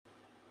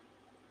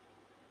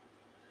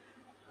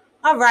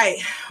All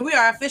right, we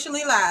are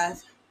officially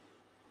live.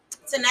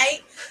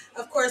 Tonight,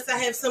 of course, I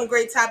have some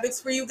great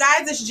topics for you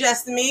guys. It's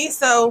just me,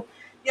 so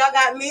y'all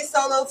got me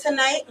solo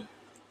tonight.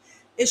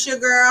 It's your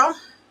girl,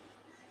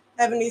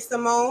 Ebony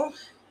Simone,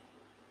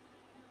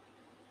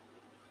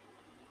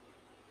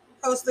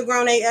 host of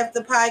Grown AF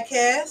the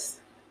podcast,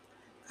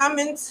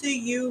 coming to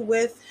you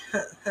with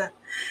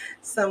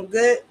some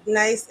good,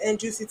 nice, and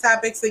juicy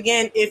topics.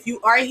 Again, if you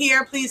are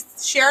here, please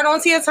share it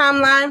onto your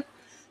timeline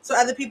so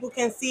other people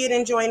can see it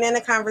and join in the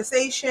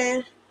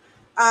conversation.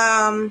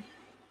 I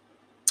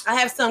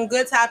have some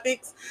good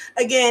topics.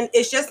 Again,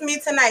 it's just me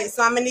tonight,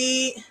 so I'm gonna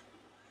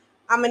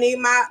need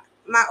my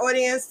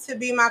audience to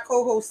be my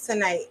co-host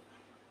tonight.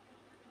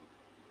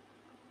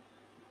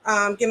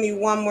 Give me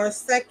one more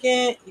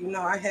second.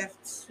 I have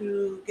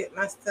to get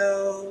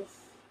myself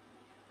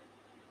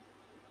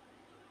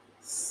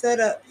set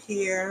up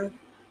here.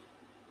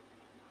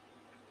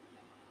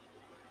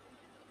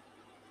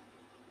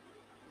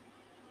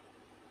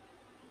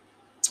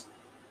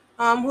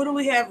 Who do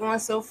we have on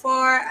so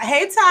far?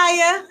 Hey,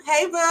 Taya.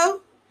 Hey,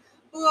 boo.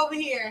 Who over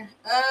here?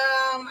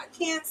 I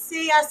can't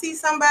see. I see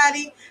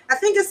somebody. I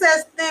think it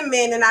says Thin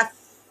Man, and I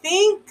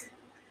think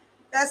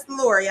that's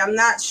Lori. I'm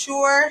not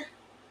sure.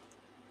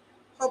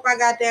 Hope I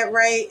got that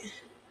right.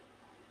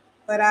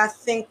 But I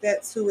think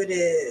that's who it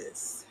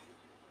is.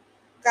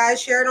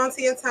 Guys, share it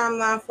onto your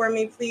timeline for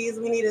me, please.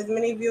 We need as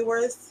many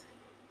viewers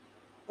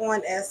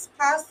on as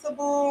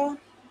possible,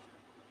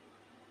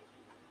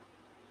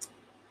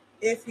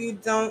 if you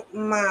don't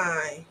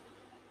mind.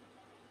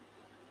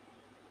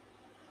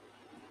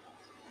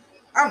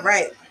 All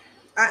right,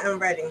 I am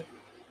ready.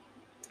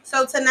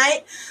 So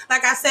tonight,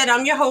 like I said,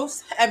 I'm your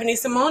host, Ebony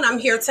Simone. I'm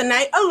here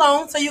tonight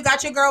alone, so you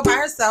got your girl by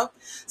herself.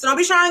 So don't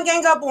be trying to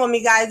gang up on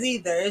me, guys,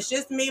 either. It's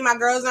just me. My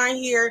girls aren't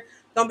here.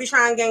 Don't be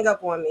trying to gang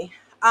up on me.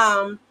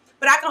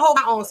 But I can hold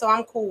my own, so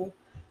I'm cool.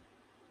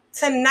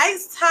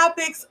 Tonight's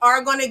topics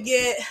are going to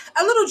get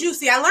a little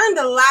juicy. I learned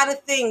a lot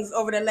of things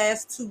over the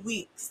last 2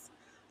 weeks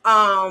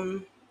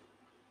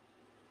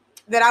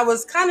that I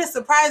was kind of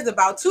surprised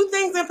about. Two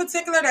things in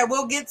particular that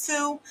we'll get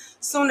to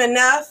soon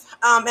enough.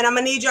 And I'm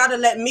going to need y'all to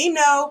let me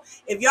know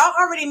if y'all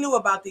already knew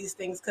about these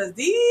things, because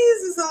these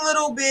is a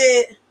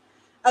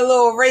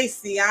little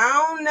racy.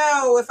 I don't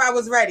know if I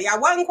was ready. I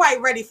wasn't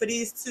quite ready for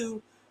these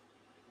two,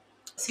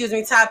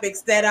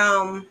 topics that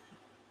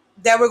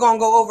we're going to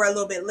go over a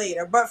little bit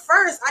later. But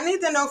first, I need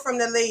to know from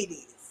the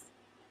ladies.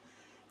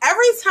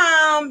 Every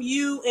time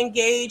you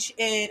engage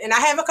in, and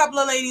I have a couple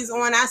of ladies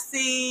on, I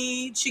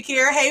see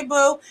Shakira, hey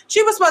boo.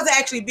 She was supposed to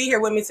actually be here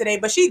with me today,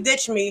 but she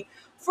ditched me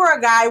for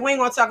a guy. We ain't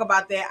gonna talk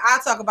about that.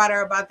 I'll talk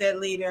about that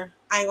later.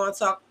 I ain't gonna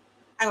talk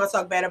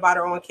bad about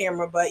her on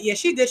camera, but yeah,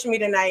 she ditched me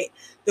tonight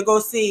to go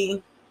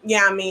see,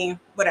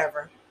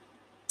 whatever.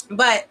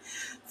 But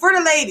for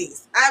the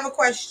ladies, I have a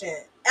question.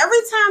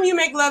 Every time you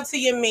make love to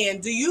your man,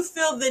 do you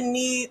feel the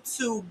need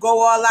to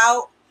go all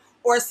out?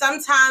 Or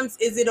sometimes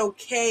is it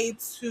okay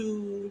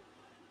to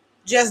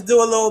just do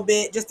a little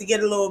bit, just to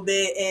get a little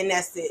bit, and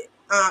that's it?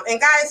 And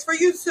guys, for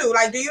you too,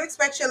 like, do you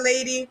expect your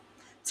lady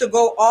to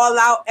go all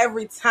out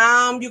every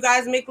time you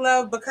guys make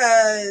love?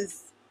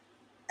 Because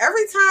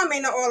every time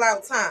ain't an all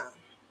out time.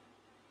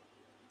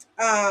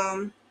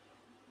 Um,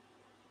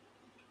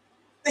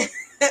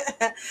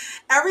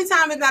 every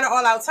time is not an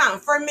all out time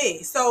for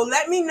me. So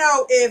let me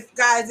know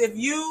if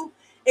you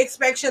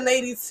expect your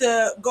lady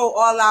to go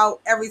all out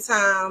every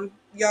time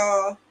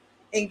y'all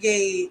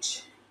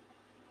engage.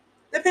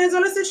 Depends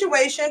on the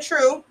situation,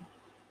 true.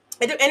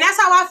 And that's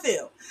how I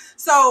feel.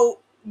 So,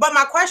 but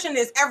my question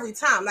is, every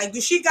time, like,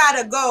 does she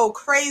gotta go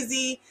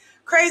crazy,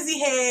 crazy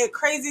head,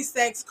 crazy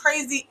sex,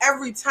 crazy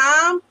every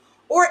time?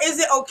 Or is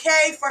it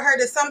okay for her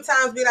to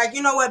sometimes be like,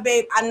 you know what,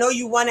 babe, I know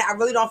you want it. I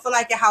really don't feel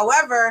like it.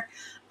 However,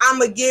 I'm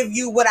going to give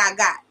you what I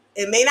got.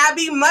 It may not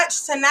be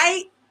much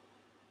tonight.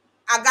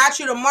 I got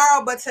you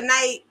tomorrow, but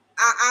tonight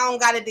I don't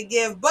got it to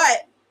give.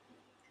 But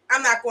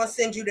I'm not going to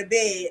send you to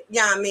bed,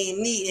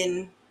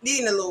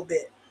 needing a little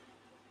bit.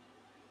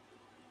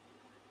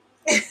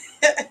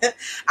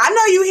 I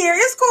know you here.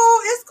 It's cool.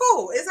 It's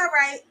cool. It's all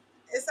right.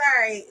 It's all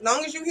right. As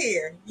long as you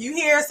here. You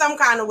hear some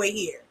kind of way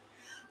here.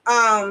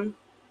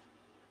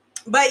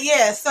 But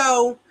yeah,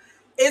 so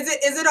is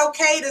it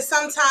okay to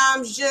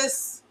sometimes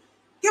just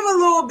give a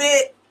little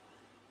bit?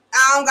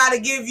 I don't got to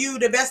give you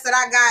the best that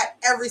I got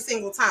every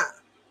single time.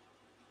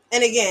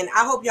 And again,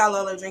 I hope y'all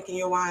all are drinking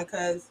your wine,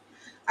 because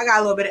I got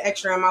a little bit of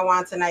extra in my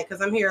wine tonight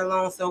because I'm here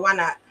alone, so why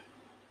not?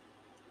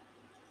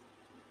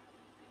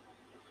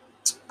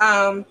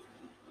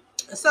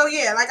 So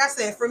yeah, like I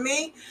said, for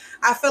me,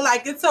 I feel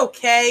like it's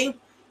okay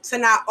to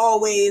not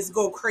always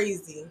go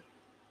crazy,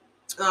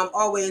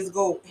 always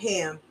go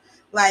ham.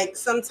 Like,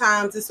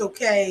 sometimes it's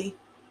okay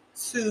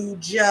to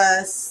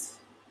just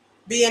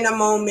be in a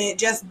moment,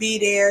 just be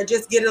there,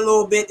 just get a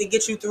little bit to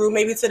get you through,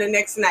 maybe to the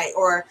next night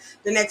or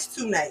the next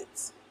 2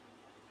 nights.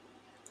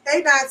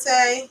 Hey,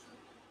 Dante.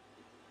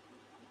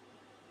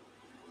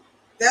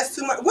 That's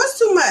too much. What's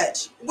too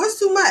much? What's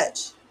too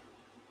much?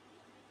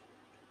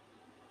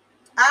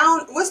 I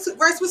don't. What's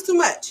too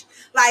much?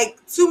 Like,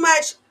 too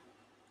much.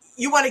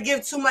 you want to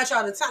give too much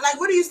all the time. Like,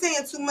 what are you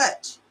saying too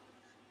much?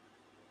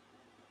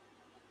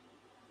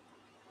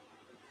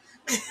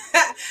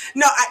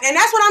 No, and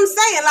that's what I'm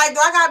saying. Like, do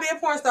I gotta be a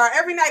porn star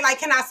every night? Like,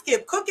 can I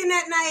skip cooking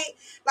that night?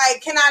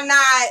 Like, can I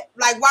not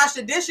like wash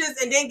the dishes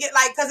and then get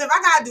like? Because if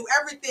I gotta do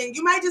everything,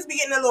 you might just be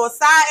getting a little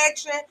side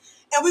action,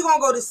 and we gonna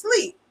go to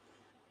sleep.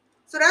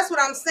 So that's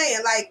what I'm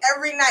saying. Like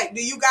every night,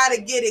 do you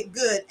gotta get it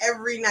good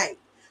every night?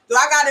 Do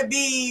I gotta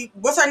be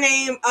what's her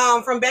name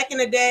from back in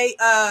the day?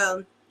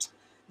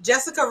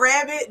 Jessica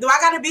Rabbit. Do I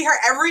gotta be her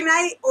every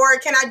night, or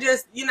can I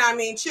just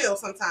chill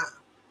sometimes?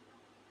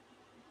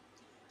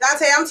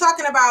 Dante, I'm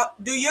talking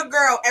about, do your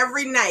girl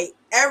every night,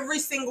 every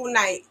single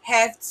night,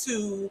 have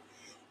to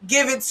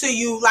give it to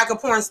you like a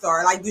porn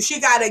star? Like, do she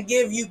gotta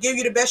give you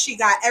the best she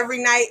got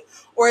every night,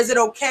 or is it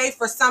okay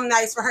for some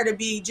nights for her to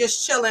be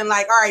just chilling?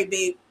 Like, all right,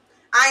 babe,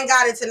 I ain't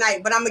got it tonight,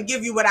 but I'm gonna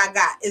give you what I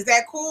got. Is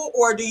that cool,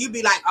 or do you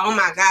be like, oh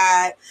my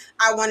god,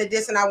 I wanted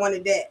this and I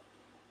wanted that?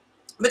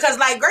 Because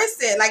like Grace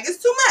said, like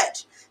it's too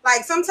much.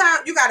 Like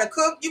sometimes you gotta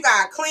cook, you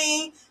gotta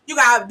clean, you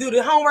gotta do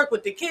the homework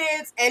with the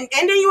kids, and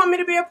then you want me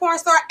to be a porn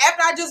star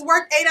after I just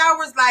worked 8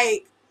 hours?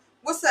 Like,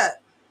 what's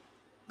up?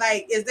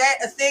 Like, is that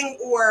a thing,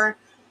 or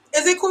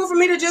is it cool for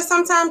me to just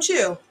sometimes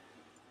chill?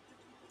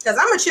 Because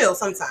I'm going to chill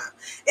sometime.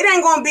 It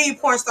ain't going to be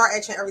porn star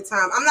action every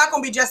time. I'm not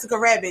going to be Jessica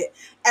Rabbit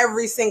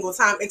every single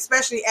time,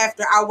 especially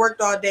after I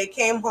worked all day,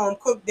 came home,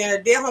 cooked dinner,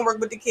 did homework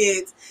with the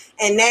kids,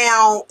 and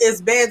now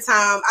it's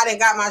bedtime. I done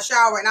got my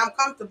shower and I'm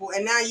comfortable,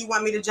 and now you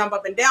want me to jump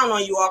up and down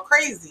on you all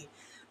crazy.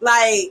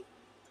 Like,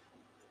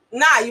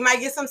 nah, you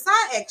might get some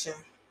side action.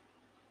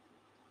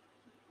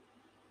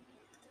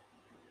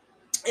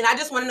 And I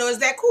just want to know, is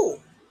that cool?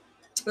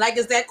 Like,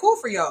 is that cool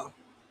for y'all?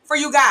 For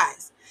you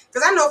guys?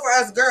 Because I know for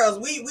us girls,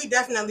 we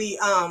definitely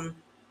all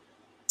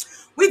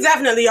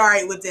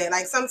right with that.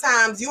 Like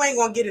sometimes you ain't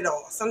gonna get it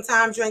all.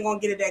 Sometimes you ain't gonna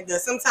get it that good.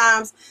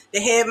 Sometimes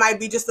the head might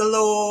be just a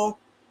little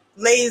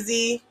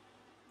lazy,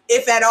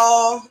 if at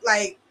all.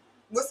 Like,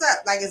 what's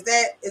up? Like, is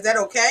that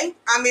okay?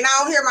 I mean,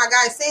 I don't hear my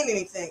guys saying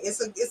anything. It's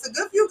a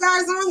good few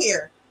guys on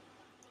here.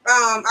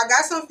 I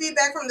got some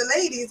feedback from the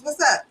ladies. What's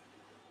up?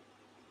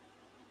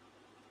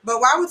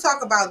 But while we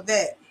talk about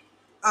that,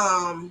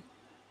 um,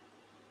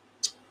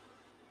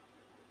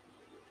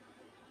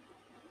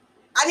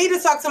 I need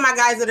to talk to my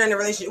guys that are in a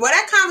relationship. Well,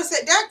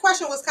 that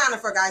question was kind of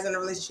for guys in a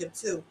relationship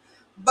too.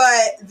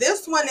 But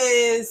this one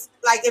is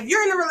like, if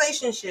you're in a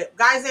relationship,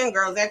 guys and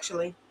girls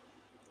actually.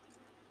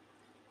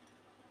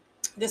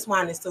 This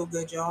wine is so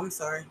good, y'all. I'm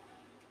sorry.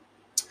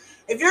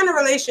 If you're in a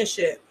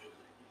relationship,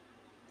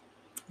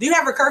 do you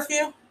have a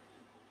curfew?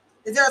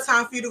 Is there a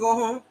time for you to go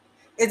home?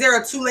 Is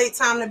there a too late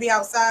time to be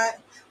outside?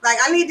 Like,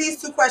 I need these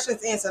two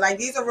questions answered. Like,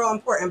 these are real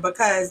important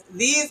because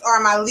these are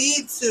my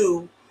lead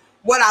to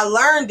what I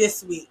learned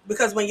this week.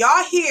 Because when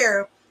y'all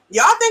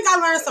think I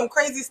learned some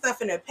crazy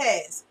stuff in the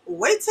past.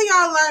 Wait till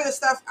y'all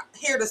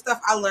hear the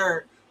stuff I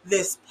learned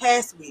this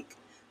past week.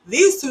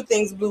 These two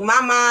things blew my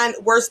mind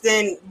worse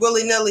than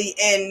willy-nilly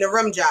and the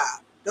rim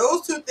job.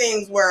 Those two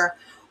things were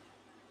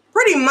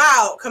pretty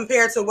mild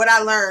compared to what I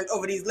learned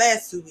over these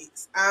last 2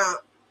 weeks.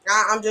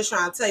 I'm just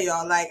trying to tell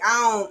y'all, like,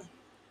 I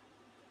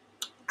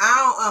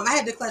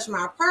had to clutch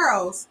my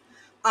pearls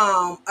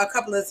a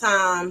couple of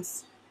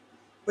times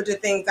with the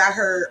things I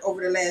heard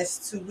over the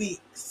last 2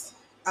 weeks.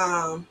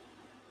 The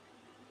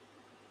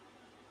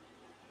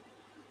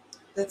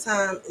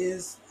time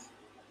is,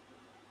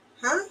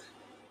 huh?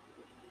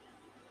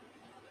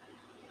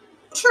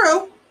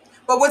 True.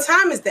 But what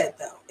time is that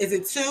though? Is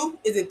it 2?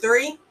 Is it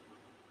 3?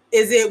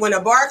 Is it when the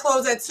bar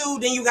closed at 2,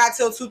 then you got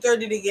till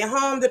 2:30 to get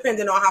home,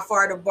 depending on how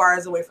far the bar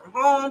is away from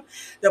home?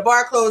 The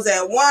bar closed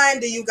at 1,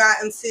 then you got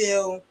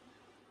until...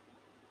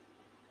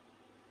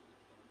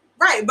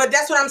 Right, but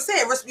that's what I'm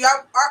saying.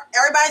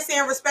 Everybody's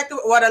saying respect,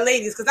 well, the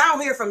ladies, because I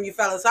don't hear from you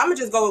fellas. So I'm going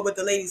to just go with what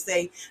the ladies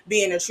say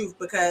being the truth,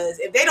 because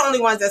if they the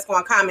only ones that's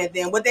going to comment,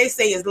 then what they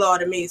say is law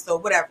to me, so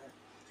whatever.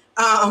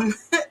 Um,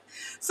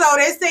 so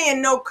they're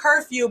saying no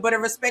curfew, but a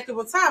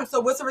respectable time.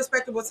 So what's a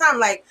respectable time?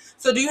 Like,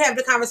 so do you have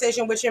the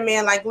conversation with your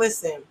man like,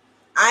 listen,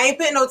 I ain't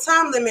putting no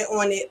time limit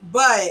on it,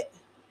 but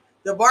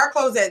the bar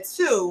closed at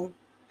 2.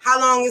 How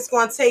long it's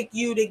going to take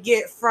you to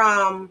get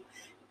from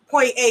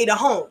point A to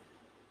home?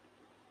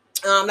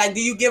 Like,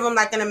 do you give them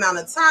like an amount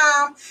of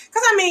time?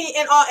 Because I mean,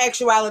 in all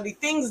actuality,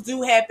 things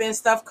do happen.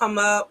 Stuff come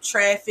up,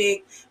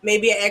 traffic,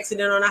 maybe an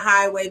accident on a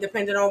highway,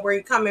 depending on where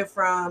you're coming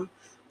from,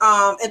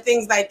 and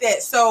things like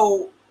that.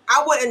 So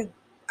I wouldn't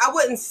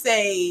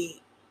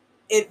say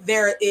if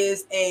there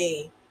is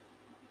a,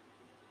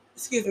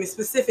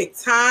 specific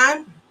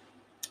time,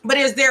 but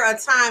is there a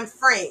time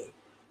frame?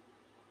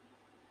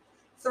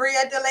 3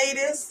 at the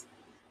latest?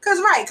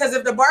 Because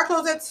if the bar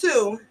closed at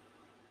 2,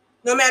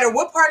 no matter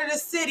what part of the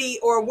city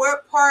or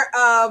what part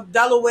of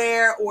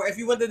Delaware, or if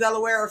you went to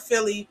Delaware or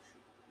Philly,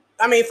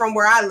 I mean, from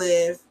where I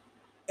live,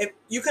 if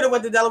you could have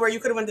went to Delaware, you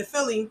could have went to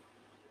Philly,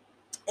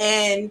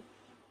 and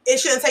it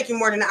shouldn't take you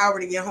more than an hour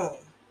to get home.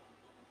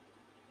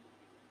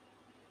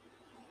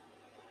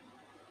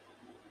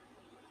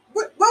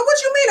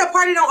 What you mean a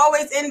party don't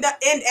always end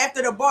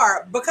after the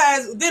bar?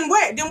 Because then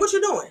what? Then what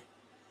you doing?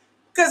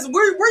 Because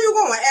where you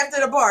going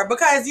after the bar?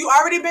 Because you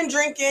already been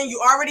drinking. You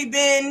already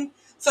been.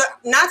 So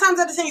 9 times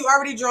out of 10, you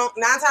already drunk.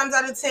 9 times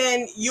out of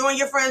 10, you and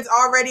your friends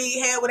already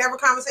had whatever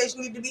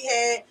conversation need to be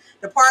had.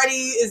 The party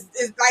is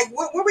like,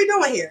 what we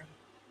doing here?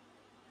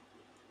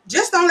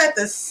 Just don't let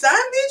the sun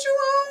beat you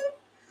home?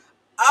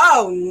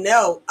 Oh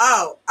no.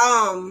 Oh,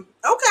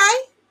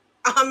 okay.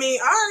 I mean,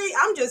 all right,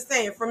 I'm just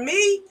saying, for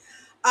me,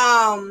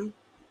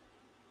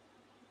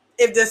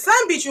 if the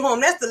sun beat you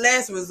home, that's the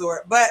last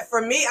resort. But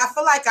for me, I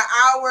feel like an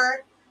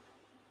hour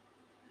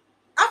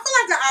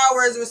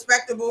is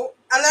respectable.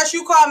 Unless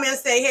you call me and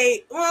say,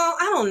 hey, well,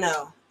 I don't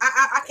know.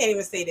 I can't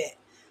even say that.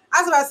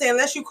 I was about to say,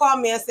 unless you call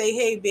me and say,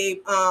 hey,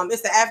 babe,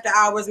 it's the after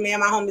hours, man,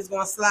 my homie's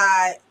going to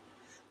slide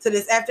to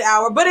this after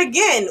hour. But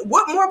again,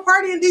 what more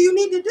partying do you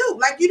need to do?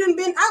 Like, you done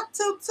been out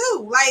till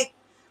 2. Like,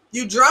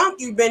 you drunk,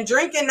 you've been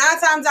drinking 9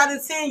 times out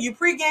of 10, you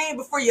pregame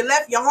before you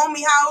left your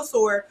homie house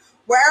or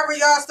wherever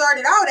y'all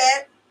started out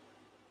at.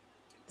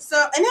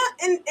 So, and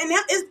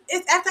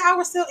is after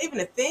hours still even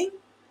a thing?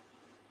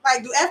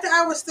 Like, do after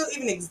hours still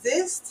even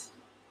exist?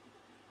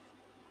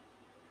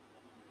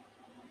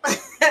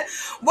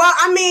 Well,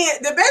 I mean,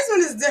 the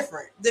basement is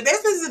different. The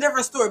basement is a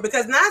different story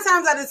because 9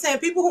 times out of 10,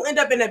 people who end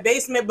up in the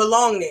basement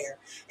belong there,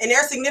 and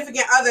their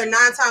significant other 9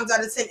 times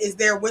out of 10 is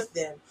there with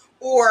them,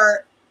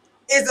 or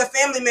is a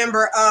family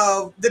member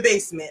of the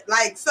basement.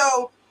 Like,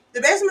 so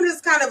the basement is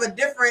kind of a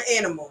different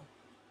animal.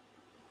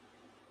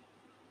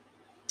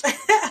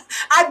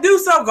 I do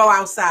so go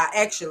outside,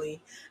 actually.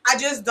 I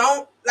just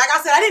don't, like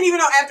I said, I didn't even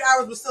know after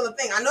hours was still a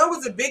thing. I know it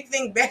was a big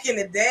thing back in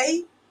the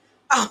day.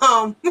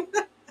 Um,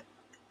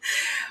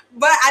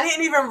 but I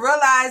didn't even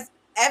realize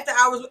after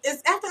hours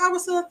is after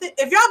hours still a thing.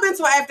 If y'all been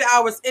to an after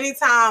hours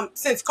anytime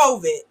since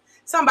COVID,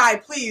 somebody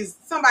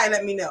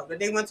let me know that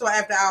they went to an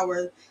after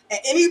hours at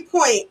any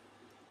point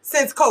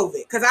since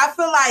COVID. Because I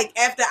feel like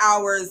after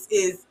hours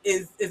is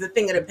a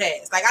thing of the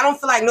past. Like, I don't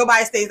feel like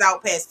nobody stays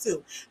out past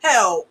 2.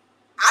 Hell,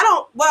 I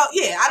don't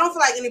feel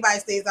like anybody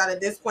stays out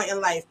at this point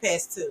in life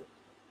past 2.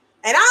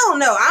 And I don't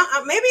know.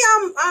 Maybe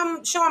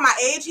I'm showing my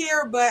age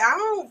here, but I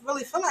don't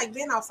really feel like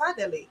being outside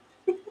that late.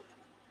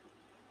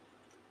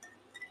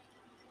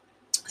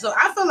 So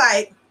I feel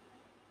like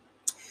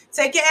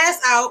take your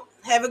ass out,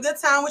 have a good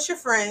time with your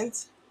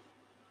friends,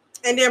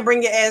 and then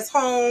bring your ass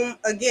home.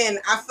 Again,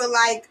 I feel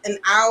like an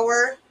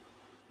hour.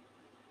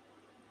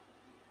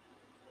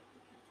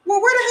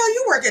 Well, where the hell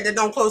you work at that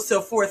don't close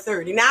till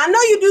 4:30? Now I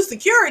know you do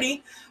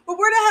security, but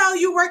where the hell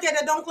you work at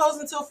that don't close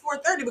until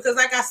 4:30? Because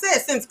like I said,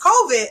 since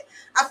COVID,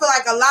 I feel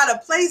like a lot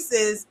of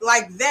places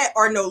like that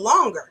are no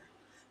longer.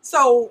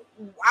 So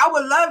I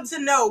would love to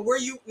know where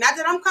you. Not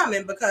that I'm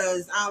coming,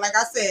 because like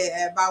I said,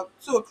 at about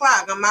 2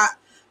 o'clock, I'm not.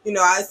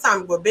 It's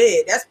time to go to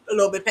bed. That's a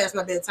little bit past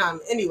my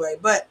bedtime anyway.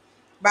 But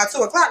about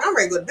 2 o'clock, I'm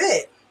ready to go to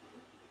bed.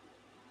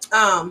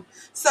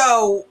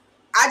 So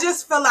I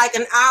just feel like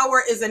an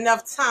hour is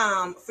enough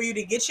time for you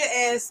to get your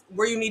ass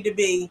where you need to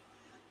be,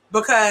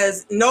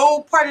 because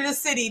no part of the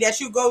city that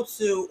you go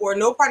to, or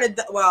no part of,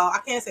 I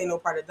can't say no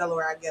part of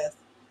Delaware, I guess,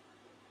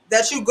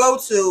 that you go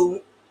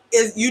to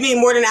is you need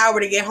more than an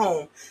hour to get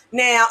home.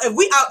 Now, if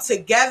we out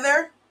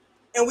together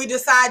and we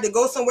decide to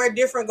go somewhere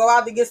different, go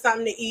out to get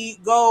something to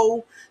eat,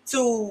 go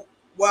to,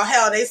 well,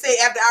 hell, they say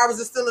after hours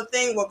is still a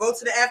thing. We'll go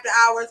to the after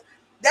hours.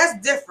 That's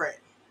different.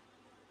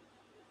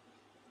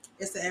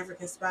 It's the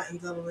African spot in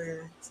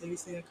Delaware. So you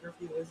saying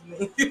curfew is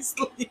when you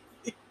sleep?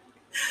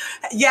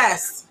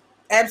 Yes,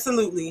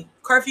 absolutely.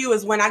 Curfew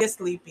is when I get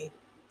sleepy.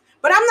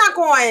 But I'm not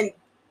going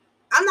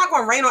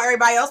to rain on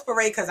everybody else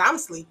parade because I'm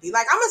sleepy.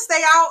 Like, I'm gonna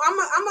stay out. I'm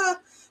gonna act.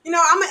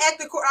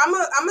 I'm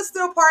gonna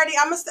still party.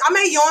 I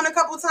may yawn a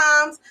couple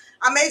times.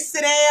 I may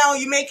sit down.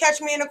 You may catch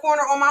me in the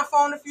corner on my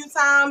phone a few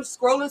times,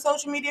 scrolling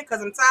social media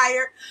because I'm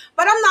tired.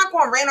 But I'm not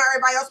going to rain on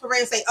everybody else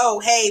parade and say, "Oh,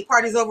 hey,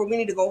 party's over. We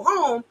need to go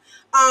home."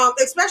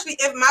 Especially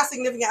if my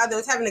significant other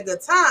is having a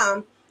good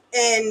time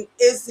and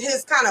it's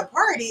his kind of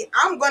party.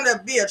 I'm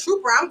gonna be a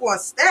trooper. I'm going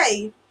to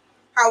stay.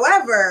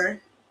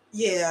 However,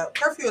 yeah,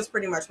 curfew is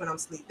pretty much when I'm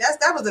asleep.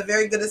 That was a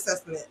very good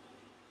assessment.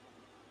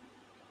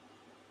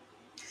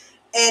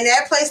 And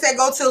that place that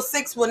go till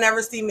 6 will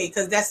never see me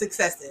because that's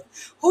excessive.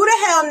 Who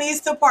the hell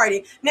needs to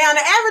party? Now, the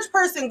average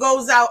person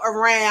goes out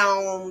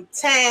around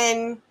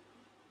 10,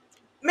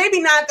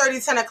 maybe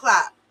 9:30, 10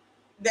 o'clock.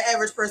 The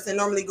average person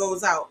normally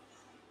goes out.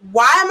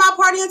 Why am I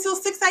partying until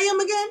 6 a.m.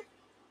 again?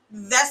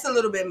 That's a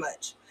little bit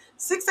much.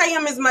 6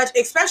 a.m. is much,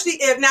 especially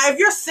if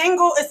you're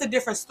single, it's a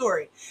different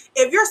story.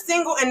 If you're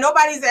single and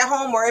nobody's at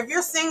home, or if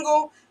you're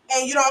single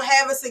and you don't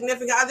have a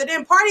significant other,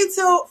 then party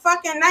till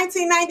fucking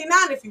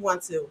 1999 if you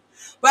want to.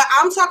 But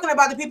I'm talking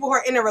about the people who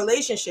are in a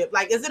relationship.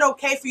 Like, is it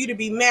okay for you to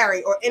be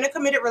married or in a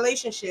committed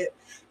relationship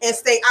and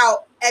stay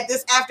out at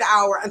this after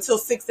hour until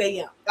 6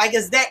 a.m.? Like,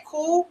 is that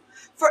cool?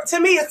 To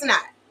me, it's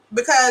not.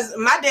 Because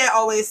my dad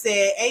always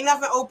said, ain't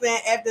nothing open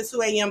after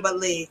 2 a.m. but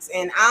legs.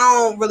 And I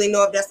don't really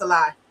know if that's a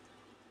lie.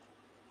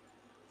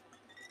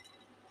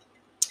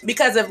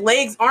 Because if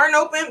legs aren't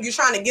open, you're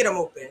trying to get them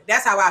open.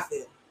 That's how I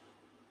feel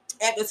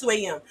after 2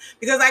 a.m.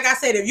 Because like I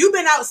said, if you've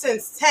been out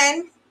since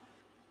 10,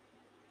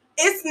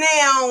 it's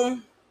now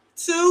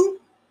 2.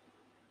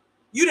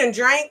 You didn't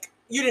drink,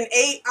 you didn't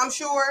eat, I'm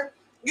sure.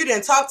 You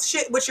didn't talk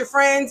shit with your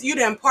friends, you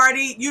didn't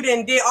party, you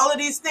didn't did all of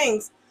these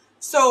things.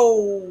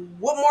 So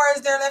what more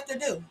is there left to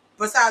do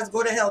besides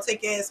go to hell,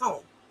 take your ass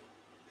home?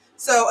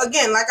 So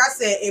again, like I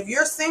said, if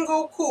you're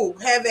single, cool,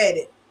 have at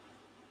it.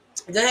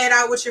 Go head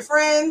out with your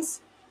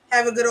friends,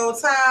 have a good old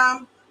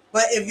time.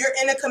 But if you're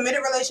in a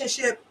committed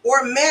relationship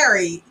or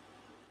married,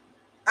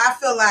 I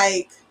feel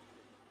like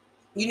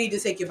you need to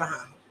take your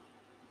behind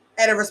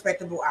at a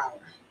respectable hour.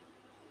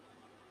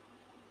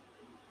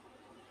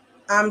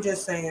 I'm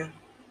just saying.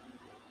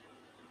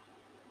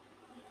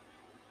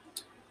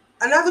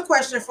 Another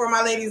question for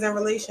my ladies in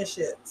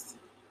relationships.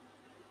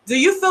 Do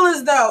you feel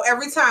as though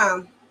every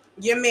time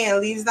your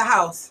man leaves the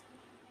house,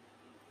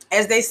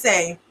 as they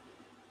say,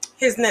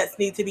 his nuts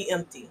need to be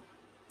empty?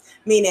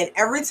 Meaning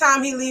every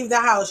time he leaves the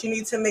house, you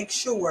need to make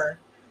sure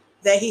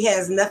that he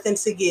has nothing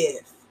to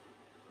give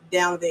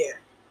down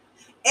there.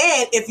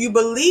 And if you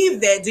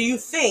believe that, do you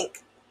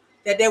think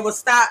that they will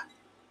stop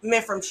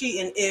men from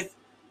cheating if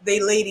they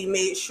lady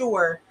made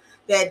sure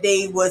that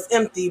they was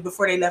empty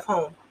before they left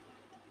home?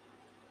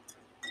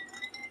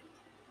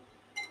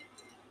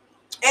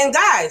 And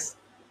guys,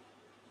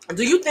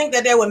 do you think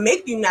that they would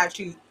make you not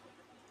cheat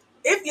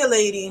if your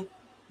lady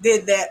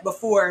did that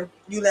before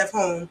you left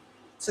home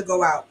to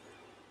go out?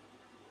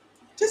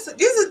 Just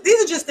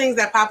these are just things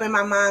that pop in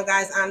my mind,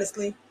 guys,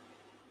 honestly,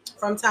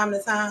 from time to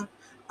time.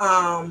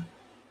 Um,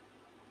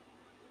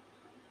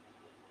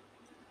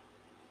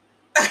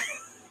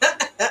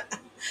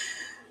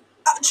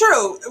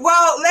 True.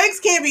 Well, legs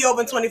can't be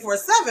open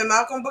 24/7,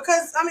 Malcolm,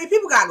 because I mean,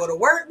 people gotta go to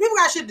work. People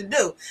got shit to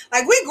do.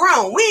 Like, we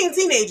grown. We ain't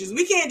teenagers.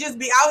 We can't just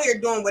be out here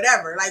doing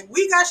whatever. Like,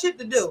 we got shit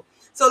to do.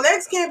 So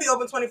legs can't be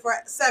open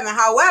 24/7.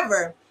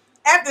 However,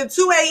 after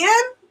 2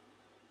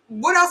 a.m.,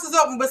 what else is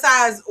open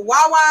besides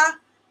Wawa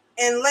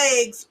and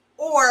legs?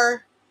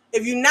 Or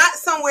if you're not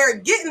somewhere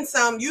getting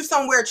some, you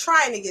somewhere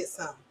trying to get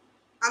some.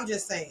 I'm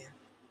just saying.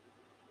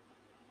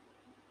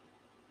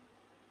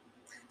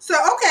 So,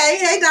 okay,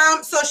 hey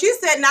Dom. So she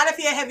said, not if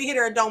you're a heavy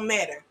hitter, it don't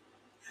matter.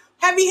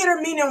 Heavy hitter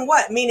meaning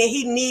what? Meaning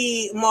he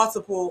need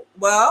multiple.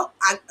 Well,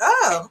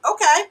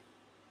 okay.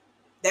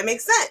 That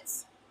makes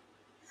sense.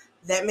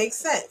 That makes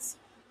sense.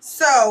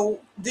 So,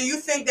 do you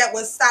think that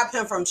would stop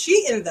him from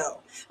cheating though?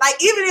 Like,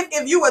 even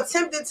if you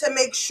attempted to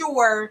make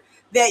sure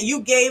that you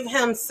gave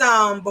him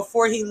some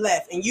before he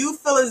left and you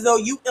feel as though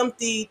you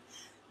emptied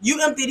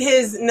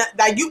his,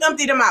 like, you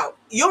emptied him out.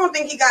 You don't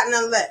think he got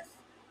none left.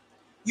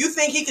 You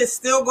think he could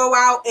still go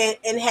out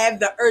and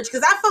have the urge?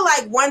 Because I feel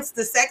like once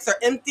the sex are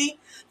empty,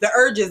 the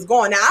urge is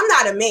gone. Now, I'm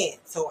not a man,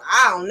 so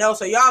I don't know.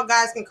 So y'all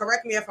guys can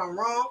correct me if I'm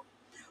wrong.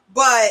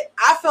 But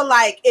I feel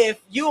like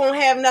if you don't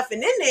have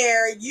nothing in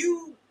there,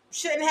 you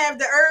shouldn't have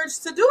the urge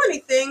to do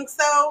anything.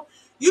 So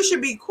you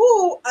should be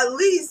cool at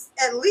least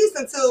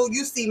until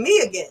you see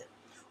me again,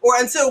 or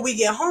until we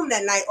get home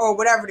that night, or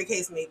whatever the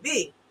case may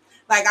be.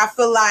 Like, I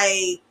feel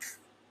like,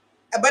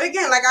 but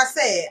again, like I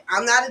said,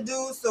 I'm not a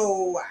dude,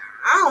 so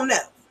I don't know.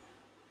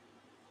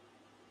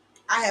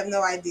 I have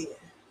no idea.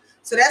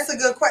 So that's a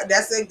good question.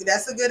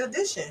 That's a good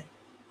addition.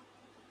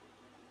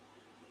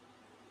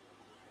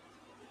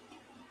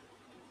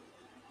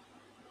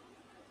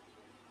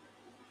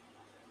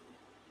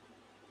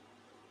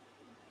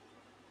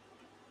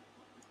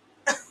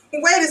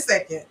 Wait a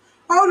second.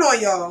 Hold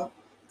on, y'all.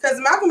 Because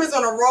Malcolm is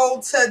on a roll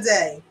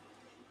today.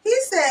 He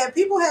said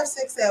people have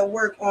sex at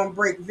work on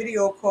break,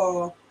 video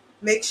call,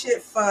 make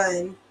shit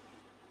fun,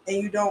 and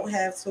you don't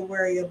have to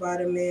worry about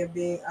a man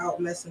being out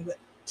messing with.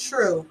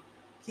 True.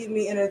 Keep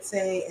me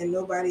entertained and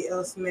nobody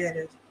else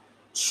matters.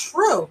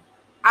 True.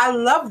 I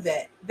love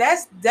that.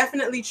 That's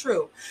definitely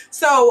true.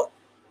 So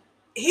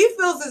he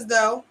feels as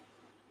though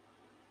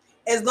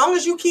as long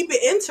as you keep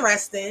it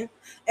interesting,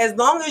 as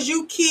long as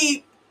you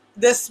keep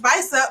the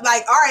spice up,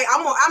 like, all right,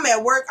 I'm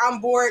at work,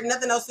 I'm bored,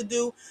 nothing else to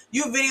do.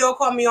 You video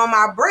call me on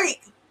my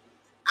break.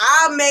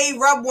 I may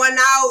rub one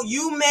out,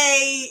 you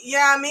may, you know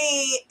what I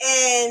mean?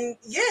 And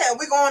yeah,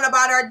 we're going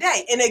about our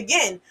day. And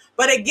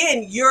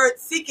again, you're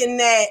seeking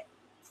that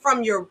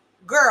from your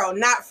girl,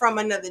 not from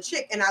another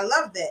chick. And I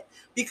love that.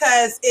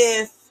 Because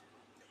if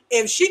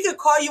she could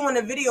call you on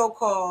a video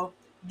call,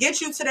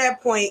 get you to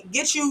that point,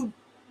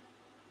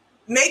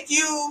 make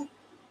you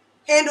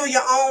handle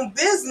your own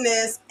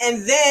business,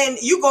 and then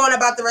you going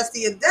about the rest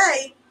of your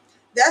day,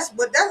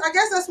 I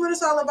guess that's what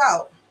it's all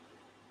about.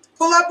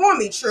 Pull up on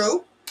me,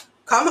 true.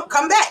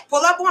 Come back.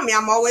 Pull up on me.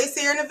 I'm always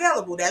here and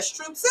available. That's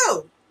true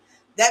too.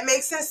 That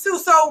makes sense too.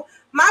 So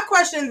my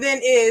question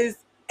then is,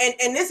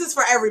 and this is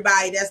for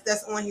everybody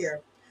that's on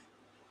here.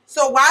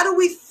 So why do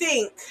we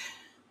think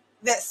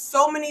that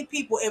so many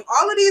people, if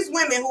all of these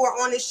women who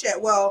are on this chat,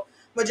 well,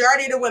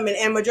 majority of the women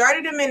and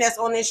majority of the men that's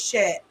on this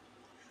chat,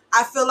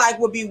 I feel like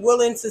would be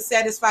willing to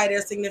satisfy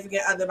their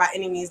significant other by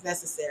any means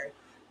necessary.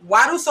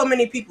 Why do so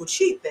many people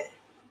cheat then?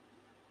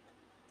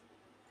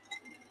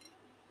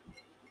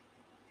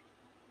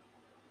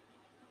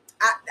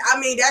 I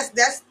mean,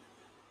 that's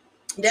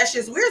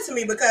just weird to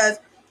me,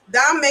 because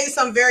Dom made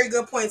some very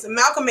good points.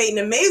 Malcolm made an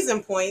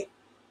amazing point.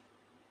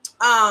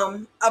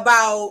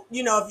 about,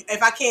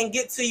 if I can't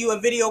get to you, a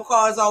video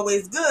call is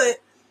always good.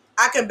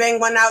 I can bang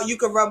one out, you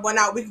can rub one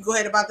out, we can go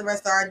ahead about the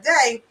rest of our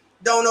day.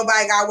 Don't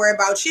nobody got to worry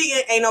about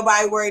cheating. Ain't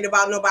nobody worried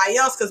about nobody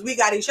else because we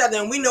got each other.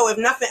 And we know if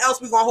nothing else,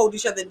 we're going to hold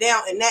each other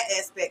down in that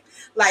aspect.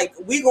 Like,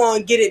 we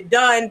going to get it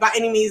done by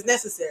any means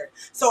necessary.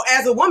 So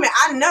as a woman,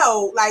 I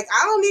know, like,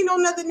 I don't need no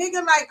another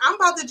nigga. Like, I'm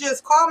about to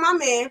just call my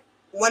man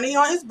when he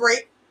on his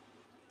break.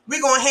 We're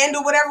going to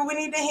handle whatever we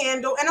need to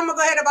handle. And I'm going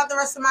to go ahead about the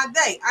rest of my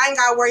day. I ain't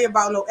got to worry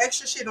about no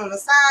extra shit on the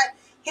side.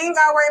 He ain't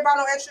got to worry about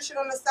no extra shit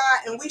on the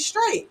side. And we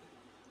straight.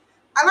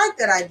 I like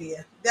that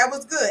idea. That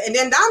was good. And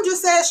then Dom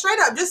just said straight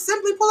up, just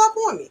simply pull up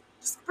on me.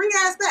 Just bring your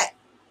ass back.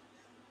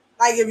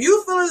 Like, if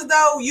you feel as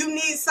though you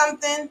need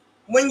something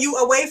when you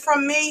away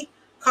from me,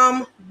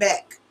 come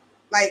back.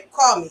 Like,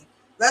 call me.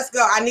 Let's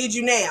go. I need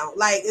you now.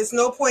 Like, it's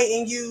no point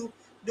in you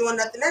doing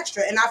nothing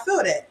extra. And I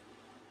feel that.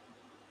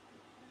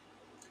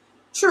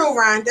 True,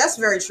 Ryan. That's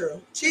very true.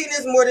 Cheating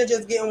is more than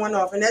just getting one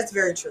off. And that's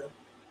very true.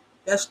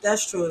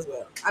 That's true as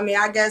well. I mean,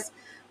 I guess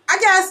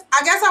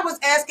I was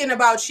asking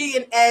about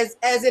cheating as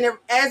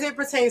it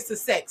pertains to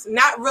sex,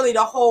 not really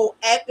the whole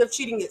act of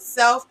cheating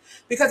itself,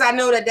 because I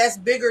know that that's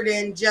bigger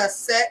than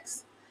just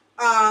sex.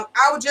 I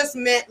would just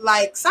meant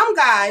like some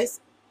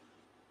guys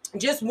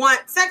just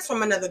want sex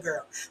from another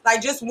girl,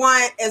 like just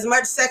want as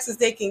much sex as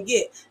they can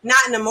get,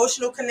 not an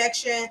emotional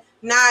connection,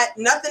 not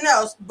nothing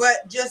else,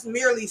 but just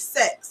merely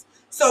sex.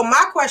 So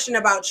my question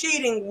about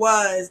cheating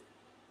was,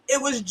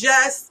 it was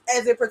just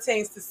as it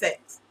pertains to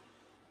sex.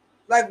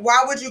 Like,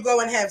 why would you go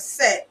and have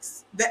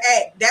sex, the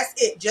act, that's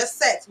it, just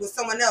sex with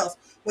someone else,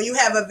 when you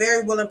have a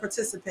very willing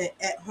participant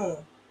at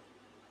home?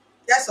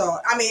 That's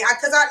all. I mean,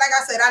 because like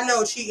I said, I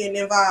know cheating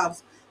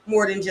involves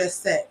more than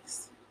just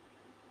sex.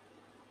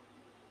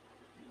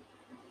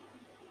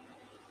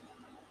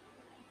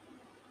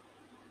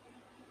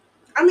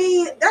 I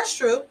mean, that's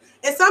true.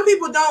 And some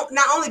people not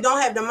only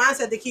don't have the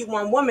mindset to keep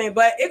one woman,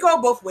 but it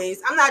go both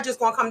ways. I'm not just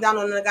going to come down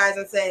on the guys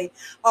and say,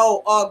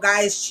 oh, all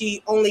guys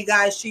cheat, only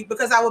guys cheat,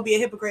 because I would be a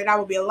hypocrite and I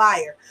would be a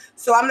liar.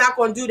 So I'm not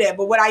going to do that.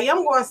 But what I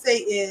am going to say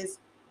is,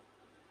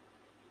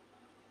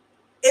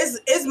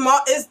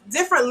 it's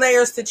different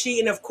layers to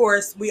cheating. Of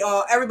course,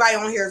 everybody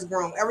on here is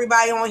grown.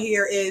 Everybody on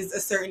here is a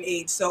certain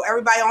age. So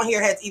everybody on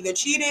here has either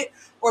cheated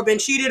or been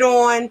cheated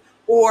on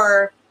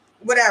or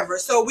whatever.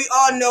 So we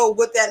all know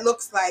what that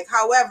looks like.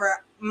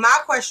 However, my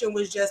question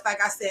was just,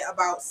 like I said,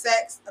 about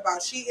sex,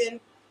 about cheating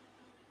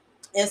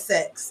and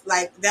sex.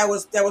 Like, that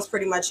was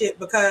pretty much it.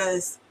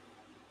 Because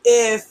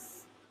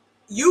if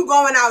you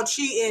going out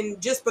cheating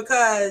just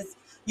because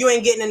you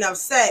ain't getting enough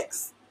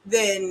sex,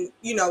 then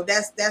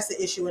that's the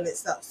issue in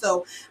itself.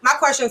 So my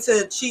question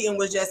to cheating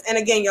was just, and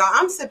again, y'all,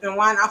 I'm sipping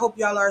wine. I hope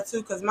y'all are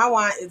too, because my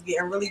wine is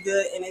getting really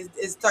good and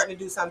it's starting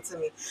to do something to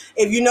me.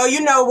 If you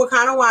know what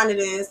kind of wine it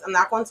is. I'm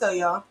not going to tell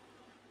y'all,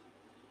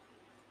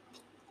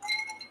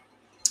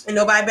 and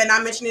nobody better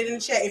not mention it in the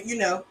chat if you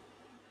know.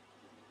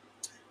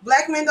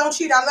 Black men don't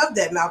cheat. I love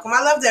that, Malcolm.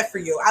 I love that for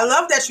you. I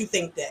love that you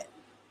think that.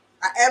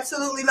 I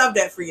absolutely love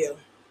that for you.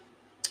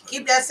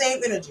 Keep that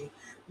same energy.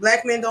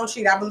 Black men don't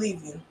cheat. I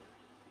believe you.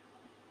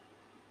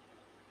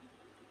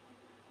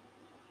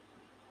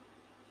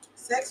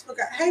 Sex for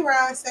guys. Hey,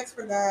 Ryan. Sex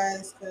for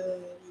guys, because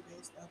we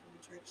based off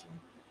of attraction.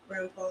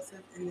 We're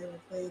impulsive and never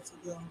plan to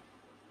go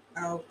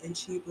out and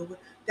cheat. But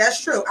that's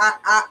true.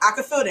 I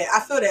can feel that. I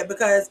feel that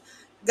because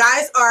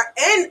guys are,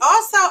 and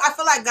also I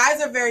feel like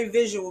guys are very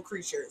visual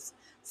creatures.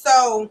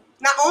 So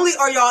not only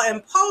are y'all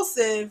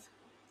impulsive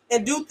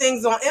and do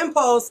things on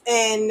impulse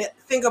and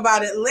think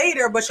about it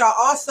later, but y'all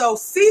also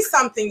see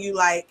something you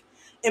like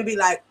and be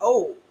like,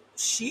 oh,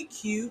 she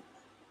cute.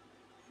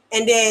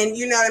 And then,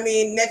 you know what I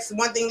mean, next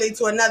one thing leads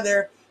to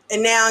another,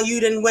 and now you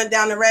done went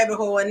down the rabbit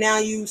hole, and now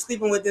you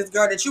sleeping with this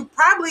girl that you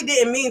probably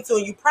didn't mean to,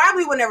 and you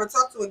probably would never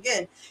talk to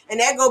again. And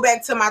that go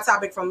back to my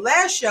topic from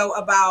last show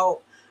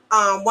about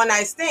one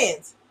night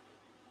stands.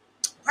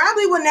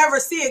 Probably would never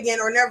see again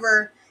or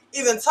never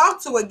even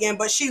talk to again,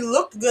 but she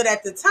looked good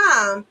at the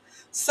time,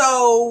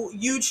 so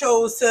you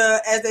chose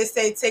to, as they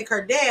say, take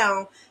her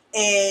down,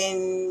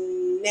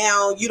 and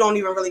now you don't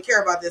even really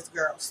care about this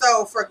girl.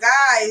 So for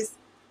guys,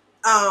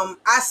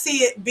 I see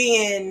it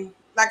being,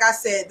 like I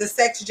said, the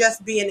sex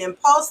just being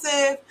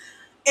impulsive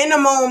in the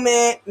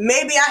moment.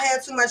 Maybe I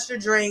had too much to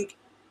drink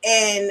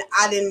and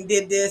I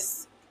did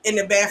this in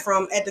the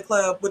bathroom at the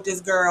club with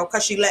this girl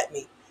because she let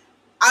me.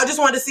 I just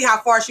wanted to see how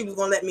far she was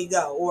going to let me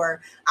go.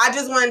 Or I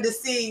just wanted to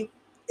see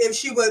if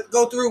she would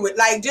go through it.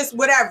 Like, just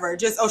whatever.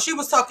 Just, oh, she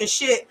was talking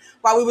shit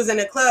while we was in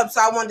the club,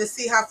 so I wanted to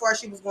see how far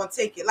she was going to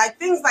take it. Like,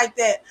 things like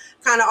that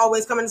kind of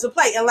always come into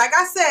play. And like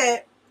I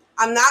said,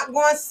 I'm not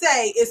going to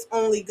say it's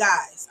only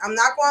guys. I'm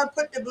not going to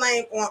put the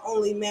blame on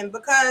only men,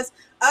 because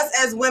us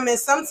as women,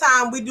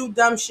 sometimes we do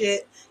dumb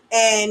shit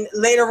and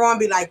later on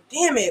be like,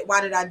 damn it,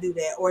 why did I do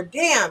that? Or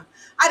damn,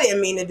 I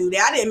didn't mean to do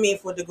that. I didn't mean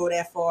for it to go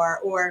that far.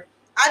 Or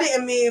I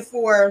didn't mean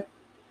for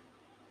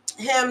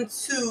him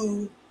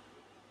to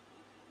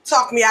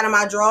talk me out of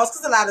my drawers,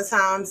 because a lot of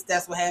times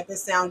that's what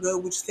happens. Sound good,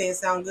 what you saying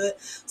sound good.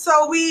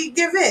 So we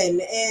give in,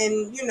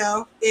 and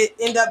it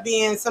end up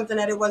being something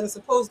that it wasn't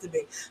supposed to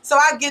be. So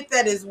I get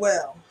that as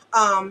well.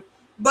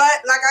 But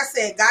like I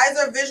said, guys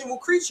are visual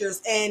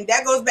creatures, and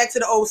that goes back to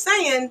the old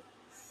saying,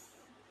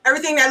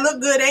 everything that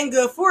look good ain't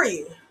good for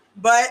you.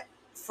 But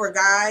for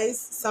guys,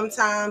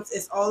 sometimes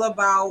it's all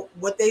about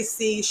what they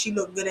see. She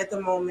looked good at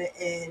the moment,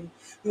 and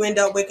you end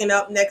up waking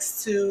up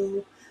next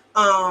to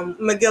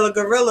Magilla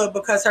Gorilla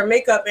because her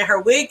makeup and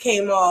her wig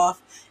came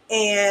off,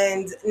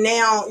 and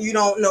now you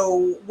don't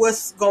know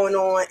what's going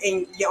on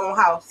in your own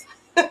house.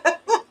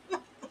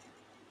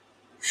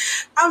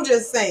 I'm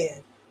just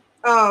saying.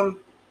 Um,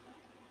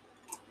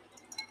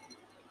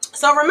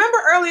 so remember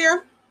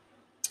earlier,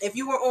 if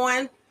you were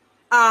on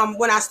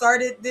when I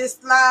started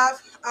this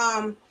live,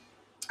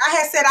 I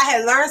had said I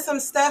had learned some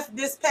stuff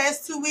this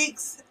past 2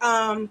 weeks.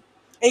 And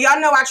y'all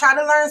know I try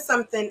to learn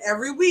something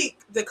every week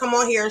to come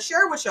on here and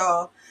share with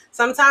y'all.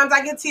 Sometimes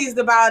I get teased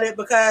about it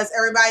because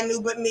everybody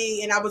knew but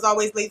me, and I was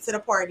always late to the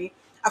party.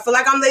 I feel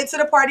like I'm late to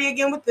the party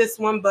again with this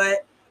one,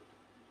 but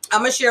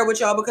I'm going to share with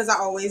y'all because I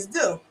always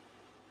do.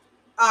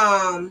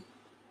 Um,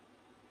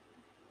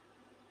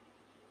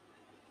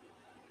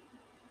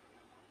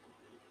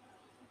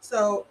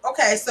 so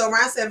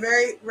Ryan said,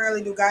 very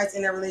rarely do guys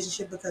end a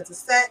relationship because of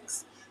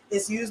sex.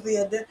 It's usually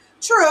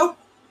true.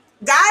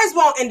 Guys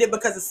won't end it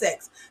because of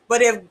sex, but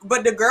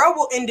the girl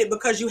will end it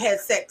because you had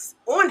sex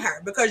on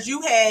her, because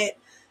you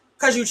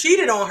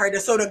cheated on her.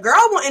 So the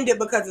girl will end it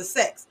because of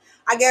sex.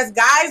 I guess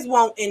guys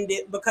won't end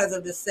it because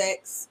of the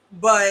sex,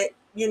 but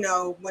when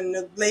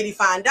the lady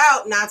find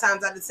out, 9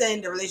 times out of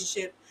 10 the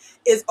relationship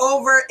is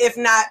over, if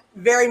not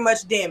very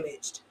much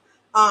damaged.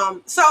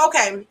 So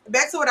okay,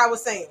 back to what I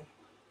was saying.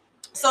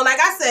 So like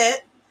I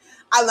said,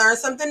 I learned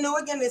something new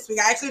again this week.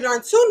 I actually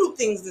learned 2 new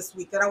things this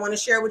week that I want to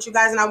share with you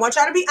guys, and I want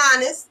y'all to be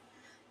honest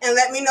and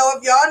let me know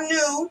if y'all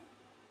knew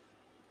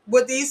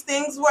what these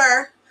things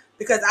were,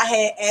 because I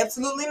had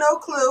absolutely no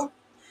clue.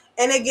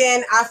 And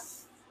again,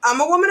 I'm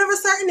a woman of a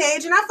certain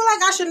age, and I feel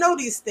like I should know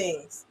these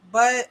things,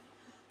 but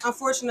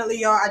unfortunately,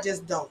 y'all, I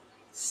just don't.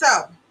 So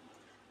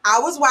I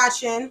was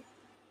watching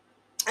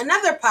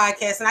another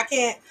podcast, and I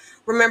can't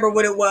remember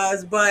what it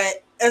was,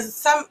 but it's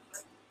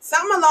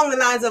something along the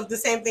lines of the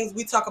same things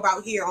we talk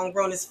about here on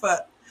Grown as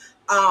Fuck.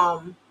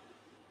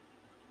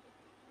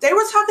 They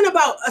were talking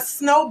about a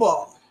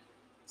snowball.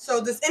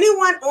 So does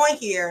anyone on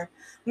here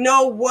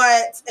know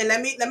what? And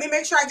let me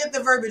make sure I get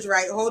the verbiage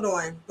right. Hold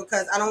on,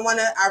 because I don't want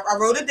to. I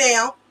wrote it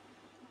down.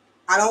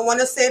 I don't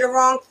want to say the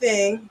wrong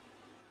thing.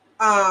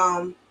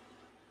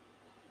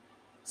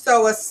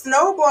 So a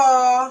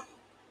snowball.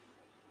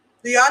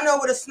 Do y'all know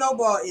what a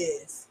snowball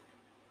is?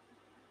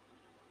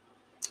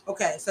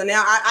 Okay, so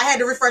now I had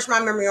to refresh my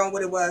memory on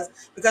what it was,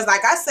 because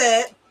like I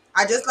said,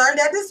 I just learned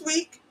that this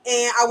week,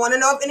 and I want to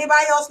know if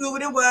anybody else knew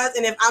what it was,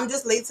 and if I'm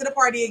just late to the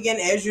party again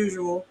as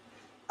usual.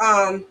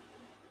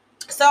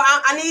 So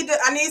I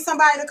need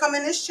somebody to come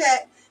in this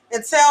chat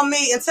and tell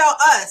me and tell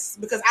us,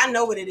 because I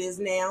know what it is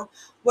now,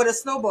 what a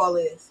snowball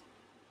is.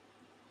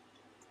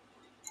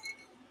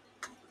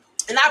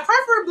 And I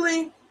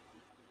preferably,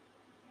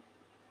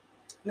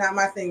 not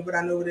my thing, but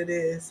I know what it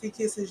is. He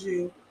kisses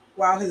you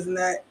while his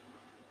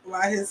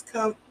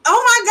cum.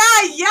 Oh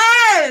my God,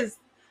 yes!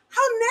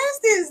 How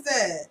nasty is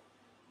that?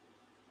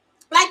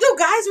 Like, do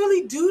guys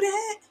really do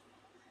that?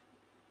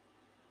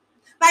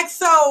 Like,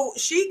 so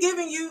she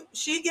giving you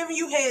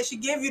head, she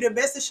give you the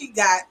best that she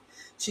got,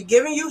 she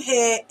giving you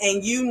head,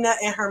 and you nut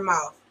in her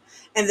mouth.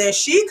 And then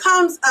she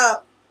comes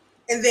up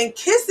and then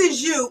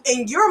kisses you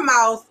in your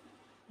mouth,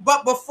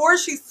 but before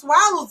she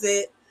swallows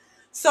it,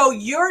 so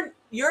your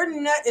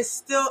nut is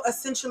still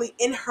essentially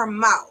in her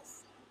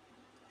mouth.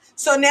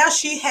 So now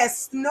she has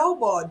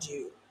snowballed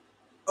you.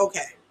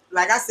 Okay.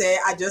 Like I said,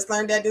 I just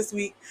learned that this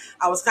week.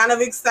 I was kind of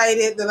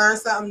excited to learn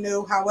something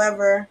new.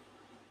 However,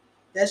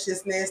 that's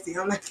just nasty.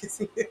 I'm not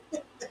kissing you.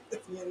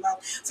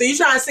 So you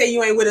trying to say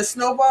you ain't with a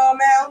snowball,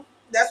 Mel?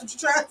 That's what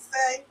you're trying to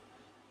say?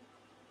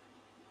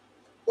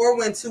 Or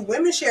when 2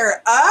 women share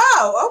it.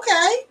 Oh,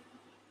 okay.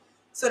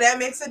 So that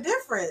makes a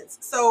difference.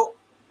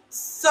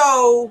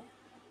 So,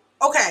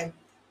 okay.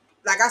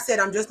 Like I said,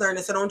 I'm just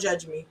learning, so don't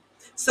judge me.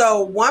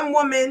 So one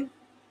woman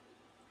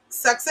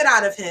sucks it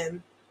out of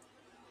him.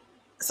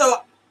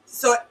 So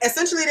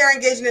essentially they're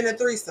engaging in a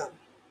threesome.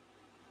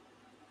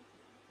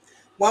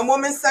 One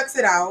woman sucks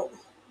it out.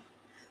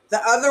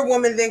 The other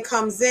woman then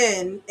comes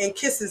in and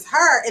kisses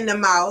her in the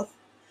mouth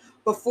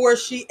before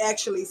she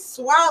actually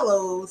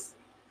swallows.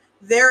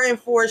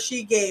 Therefore,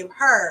 she gave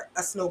her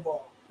a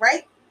snowball,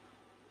 right?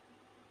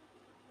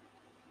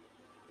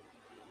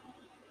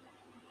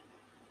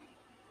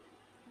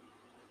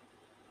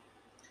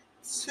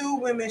 Two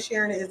women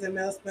sharing it is a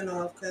male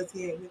spinoff because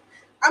he ain't.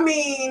 I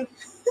mean,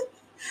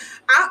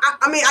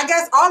 I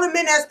guess all the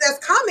men that's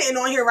commenting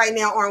on here right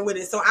now aren't with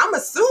it. So I'm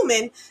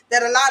assuming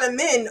that a lot of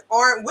men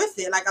aren't with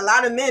it. Like, a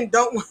lot of men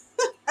don't.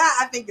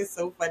 I think it's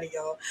so funny,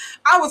 y'all.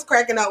 I was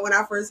cracking up when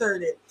I first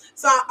heard it.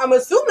 So I'm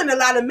assuming a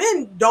lot of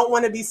men don't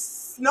want to be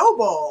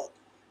snowballed,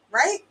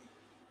 right?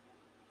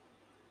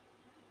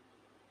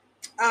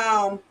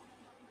 Um,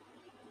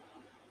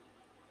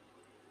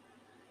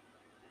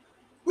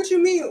 what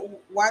you mean?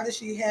 Why does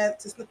she have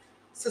to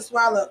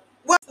swallow?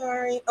 What?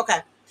 Sorry. Okay.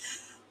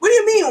 What do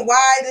you mean?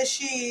 Why does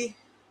she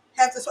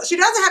have to? She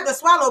doesn't have to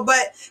swallow,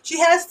 but she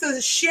has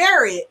to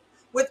share it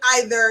with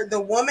either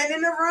the woman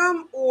in the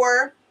room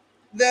or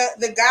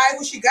the guy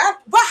who she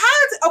got. But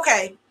how?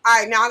 Okay, all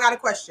right. Now I got a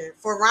question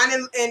for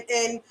Ron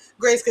and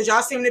Grace, because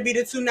y'all seem to be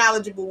the two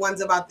knowledgeable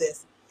ones about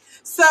this.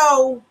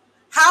 So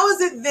how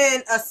is it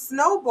then a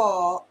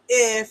snowball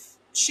if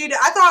she?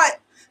 I thought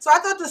so. I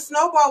thought the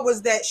snowball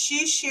was that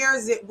she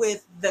shares it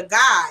with the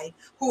guy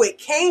who it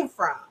came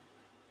from.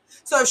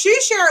 So if she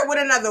share it with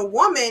another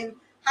woman,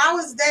 how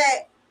is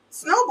that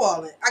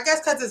snowballing? I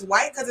guess because it's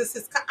white, because it's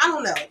his. I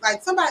don't know.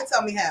 Like, somebody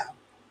tell me how.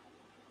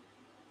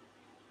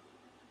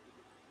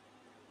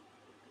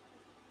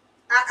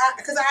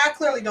 Because I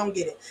clearly don't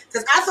get it.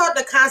 Because I thought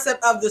the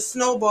concept of the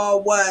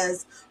snowball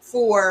was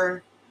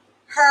for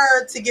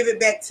her to give it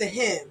back to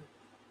him.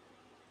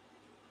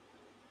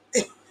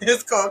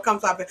 It's called come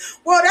flopping.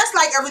 Well, that's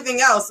like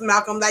everything else,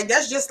 Malcolm. Like,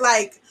 that's just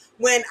like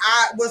when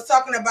I was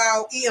talking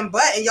about eating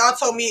butt and y'all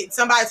told me,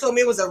 somebody told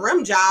me it was a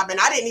rim job and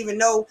I didn't even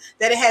know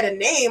that it had a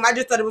name. I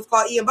just thought it was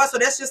called eating butt. So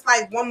that's just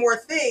like one more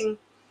thing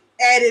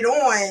added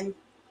on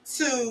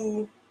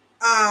to,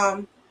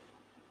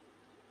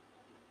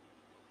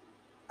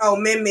 oh,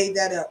 men made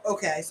that up.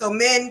 Okay. So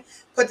men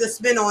put the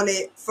spin on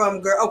it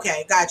from girl.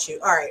 Okay. Got you.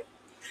 All right.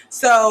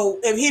 So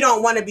if he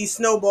don't want to be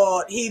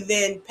snowballed, he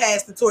then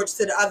passed the torch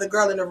to the other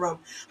girl in the room.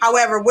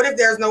 However, what if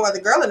there's no other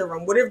girl in the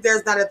room? What if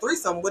there's not a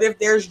threesome? What if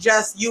there's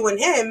just you and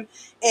him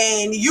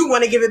and you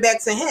want to give it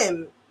back to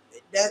him?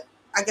 That,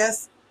 I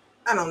guess,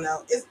 I don't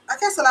know. I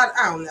guess a lot,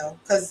 I don't know.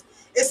 Because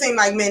it seemed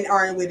like men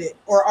aren't with it,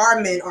 or our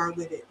men aren't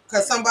with it.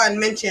 Because somebody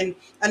mentioned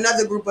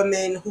another group of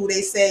men who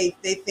they say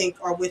they think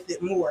are with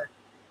it more.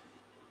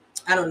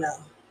 I don't know.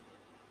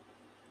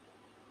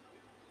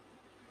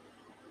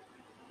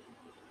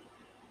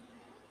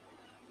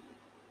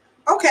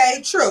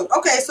 Okay, true.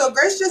 Okay, so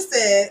Grace just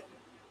said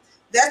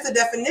that's the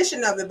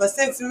definition of it. But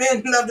since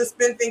men love to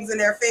spin things in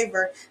their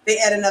favor, they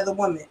add another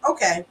woman.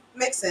 Okay,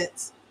 makes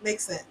sense.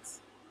 Makes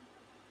sense.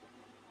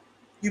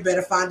 You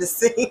better find a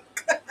sink.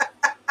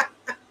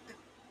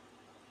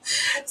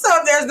 So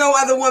if there's no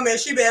other woman,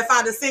 she better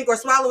find a sink or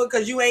swallow it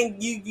because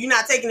you're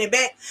not taking it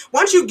back.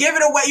 Once you give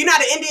it away, you're not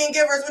an Indian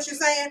giver, is what you're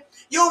saying?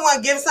 You don't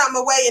want to give something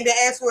away and then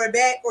ask for it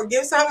back, or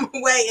give something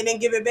away and then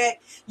give it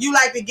back. You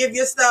like to give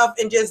your stuff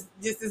and just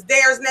is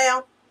theirs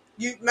now.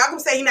 You Malcolm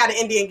say he's not an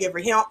Indian giver.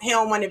 He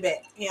don't want it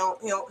back. He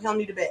don't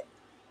need it back.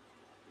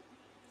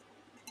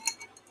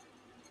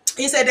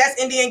 He said that's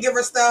Indian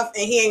giver stuff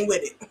and he ain't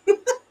with it.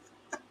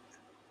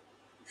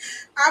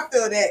 I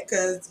feel that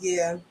because,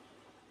 yeah.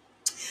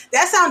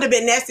 That sounded a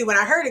bit nasty when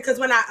I heard it, because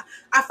when I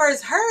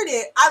first heard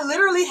it, I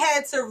literally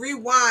had to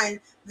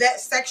rewind that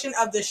section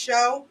of the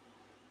show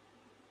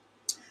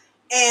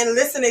and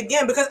listen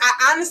again because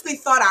I honestly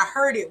thought I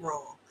heard it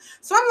wrong.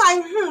 So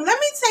I'm like, let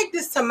me take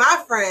this to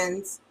my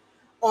friends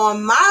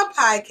on my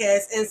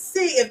podcast and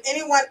see if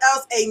anyone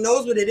else A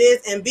knows what it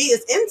is and B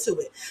is into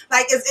it.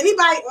 Like, is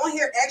anybody on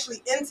here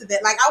actually into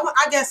that? Like,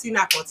 I guess you're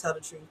not gonna tell the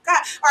truth. God.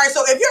 All right,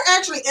 so if you're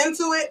actually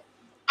into it,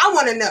 I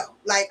want to know.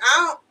 Like,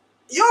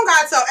 you don't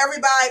gotta tell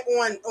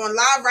everybody on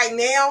live right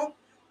now,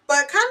 but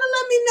kind of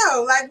let me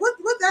know, like, what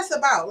that's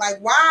about. Like,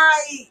 why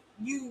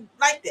you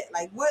like that?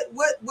 Like,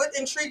 what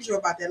intrigued you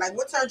about that? Like,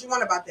 what turned you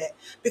on about that?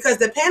 Because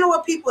the panel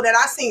of people that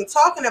I seen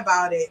talking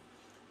about it,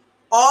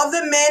 all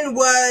the men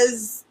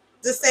was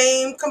the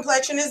same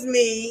complexion as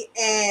me,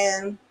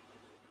 and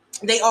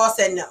they all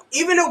said no.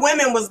 Even the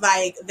women was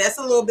like, that's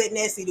a little bit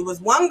nasty. There was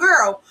one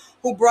girl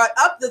who brought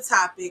up the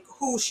topic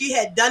who she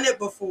had done it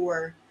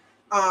before,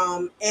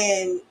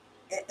 and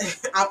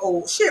I'm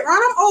old. Shit, Ron,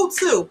 I'm old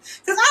too.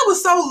 Because I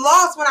was so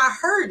lost when I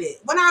heard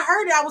it. When I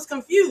heard it, I was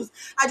confused.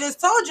 I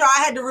just told y'all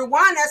I had to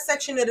rewind that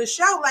section of the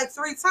show like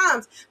 3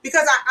 times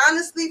because I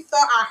honestly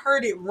thought I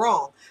heard it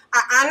wrong.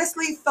 I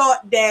honestly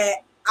thought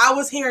that I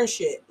was hearing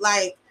shit.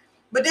 Like,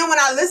 but then when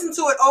I listened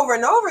to it over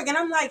and over again,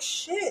 I'm like,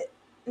 shit,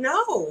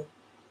 no.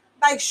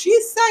 Like,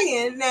 she's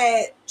saying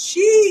that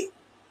she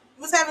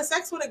was having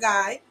sex with a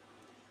guy.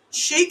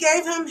 She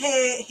gave him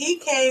head. He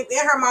came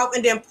in her mouth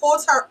and then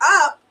pulled her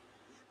up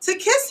to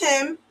kiss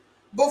him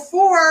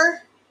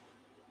before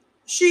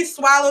she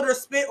swallowed or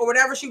spit or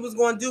whatever she was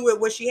going to do with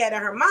what she had in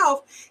her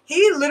mouth.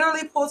 He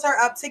literally pulls her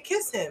up to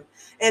kiss him.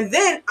 And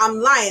then, I'm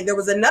lying, there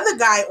was another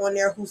guy on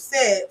there who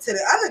said to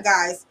the other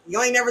guys,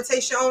 you ain't never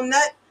taste your own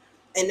nut?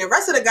 And the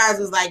rest of the guys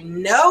was like,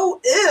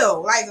 no,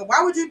 ew. Like,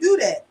 why would you do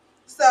that?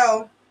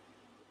 So,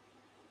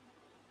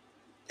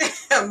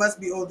 I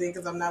must be old then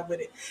because I'm not with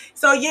it.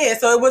 So yeah,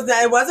 so it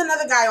was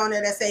another guy on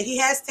there that said he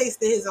has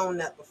tasted his own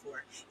nut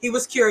before. He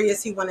was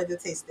curious, he wanted to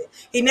taste it.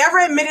 He never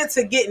admitted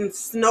to getting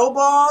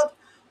snowballed,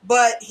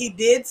 but he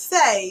did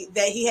say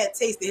that he had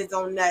tasted his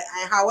own nut.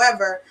 And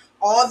however,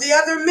 all the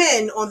other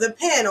men on the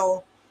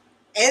panel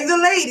and the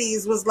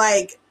ladies was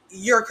like,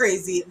 you're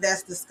crazy,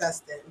 that's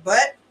disgusting.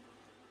 But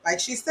like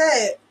she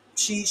said,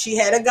 she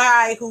had a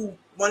guy who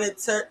wanted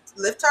to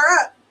lift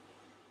her up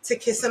to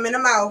kiss him in the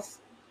mouth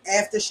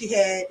after she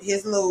had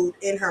his load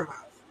in her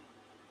mouth.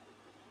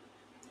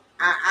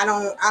 I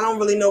don't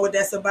really know what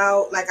that's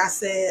about. Like I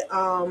said,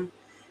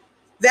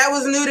 that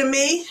was new to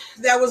me.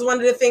 That was one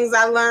of the things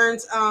I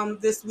learned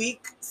this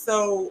week.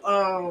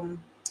 So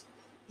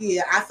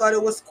yeah, I thought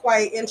it was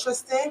quite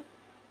interesting.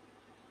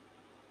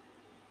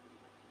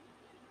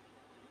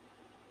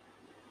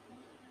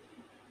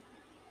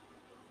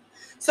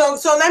 So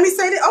let me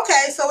say that.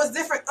 Okay, so it's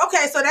different.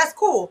 Okay, so that's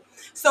cool.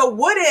 So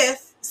what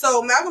if?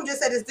 So Malcolm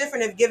just said it's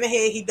different if given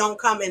head he don't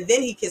come and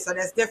then he kiss her.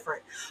 That's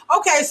different.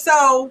 Okay,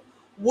 so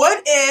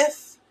what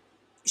if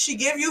she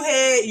give you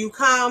head, you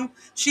come,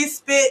 she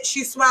spit,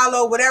 she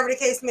swallow, whatever the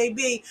case may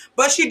be,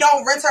 but she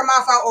don't rinse her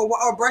mouth out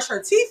or brush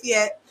her teeth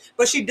yet,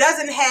 but she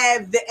doesn't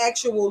have the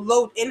actual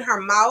load in her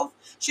mouth.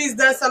 She's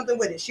done something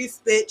with it. She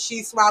spit,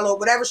 she swallowed,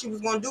 whatever she was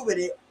going to do with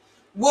it.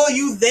 Will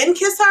you then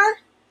kiss her?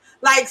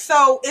 Like,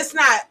 so it's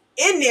not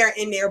in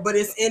there, but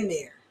it's in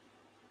there.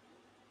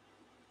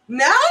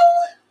 No?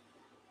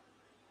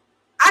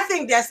 I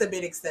think that's a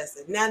bit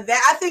excessive. Now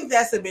that I think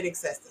that's a bit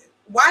excessive.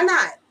 Why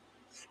not?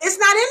 It's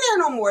not in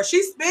there no more.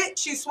 She spit,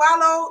 she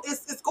swallowed,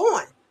 it's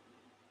gone.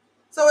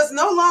 So it's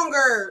no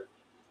longer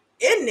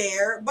in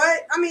there,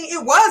 but I mean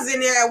it was in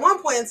there at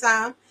one point in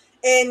time,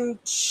 and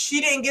she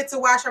didn't get to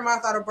wash her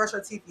mouth out or brush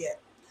her teeth yet.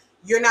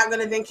 You're not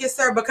gonna then kiss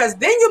her because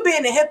then you're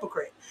being a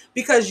hypocrite.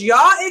 Because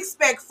y'all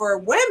expect for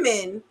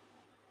women,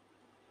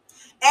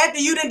 after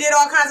you done did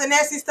all kinds of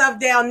nasty stuff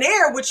down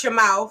there with your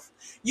mouth,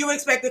 you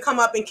expect to come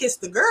up and kiss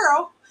the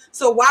girl.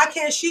 So why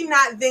can't she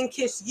not then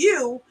kiss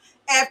you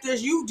after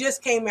you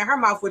just came in her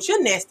mouth with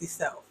your nasty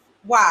self?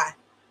 Why?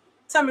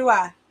 Tell me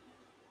why.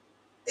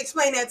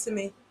 Explain that to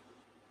me.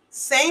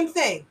 Same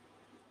thing.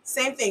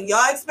 Same thing.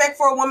 Y'all expect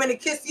for a woman to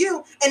kiss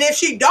you, and if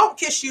she don't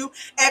kiss you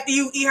after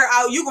you eat her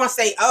out, you gonna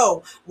say,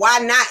 "Oh, why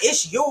not?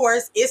 It's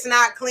yours. It's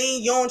not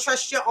clean. You don't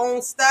trust your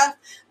own stuff."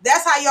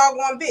 That's how y'all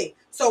gonna be.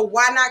 So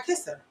why not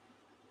kiss her?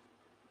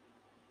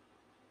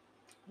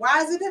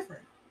 Why is it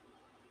different?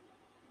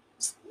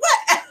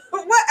 What?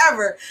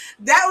 Whatever.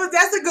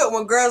 That's a good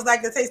one. Girls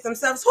like to taste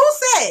themselves. Who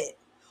said?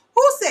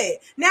 Who said?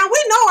 Now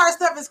we know our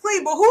stuff is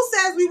clean, but who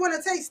says we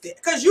want to taste it?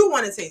 Because you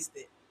want to taste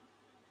it.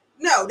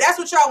 No, that's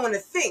what y'all want to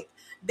think.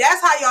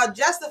 That's how y'all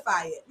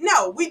justify it.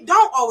 No, we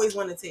don't always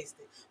want to taste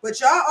it, but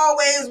y'all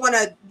always want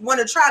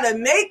to try to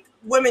make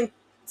women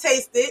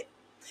taste it.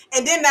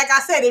 And then, like I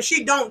said, if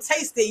she don't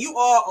taste it, you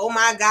all, oh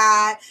my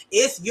God,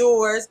 it's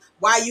yours.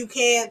 Why you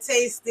can't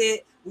taste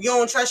it? You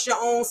don't trust your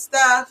own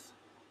stuff.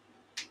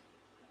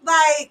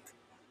 Like,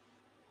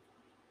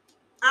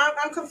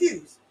 I'm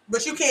confused.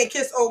 But you can't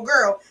kiss old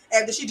girl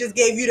after she just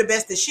gave you the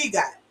best that she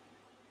got.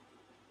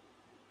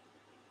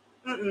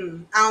 I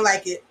don't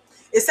like it.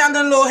 It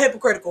sounded a little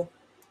hypocritical.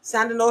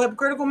 Sounded a little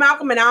hypocritical,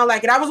 Malcolm, and I don't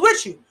like it. I was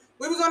with you.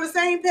 We was on the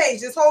same page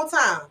this whole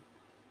time.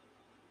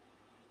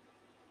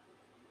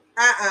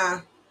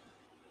 Uh-uh.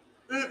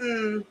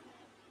 Mm-mm.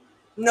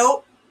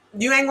 Nope.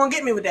 You ain't gonna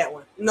get me with that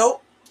one.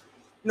 Nope.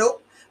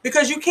 Nope.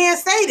 Because you can't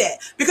say that.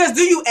 Because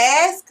do you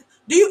ask?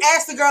 Do you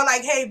ask the girl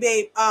like, hey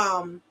babe,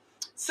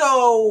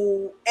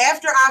 so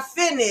after I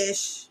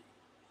finish,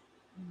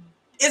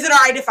 is it all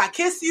right if I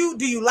kiss you?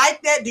 Do you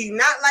like that? Do you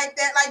not like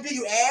that? Like, do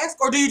you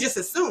ask or do you just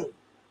assume?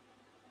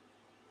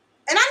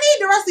 And I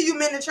need the rest of you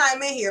men to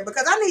chime in here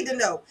because I need to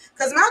know.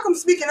 Because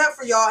Malcolm's speaking up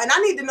for y'all, and I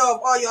need to know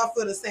if all y'all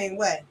feel the same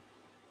way.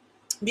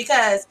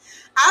 Because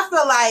I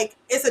feel like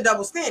it's a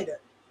double standard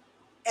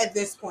at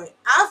this point.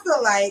 I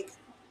feel like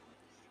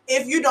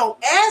if you don't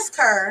ask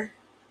her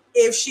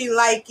if she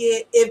like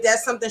it, if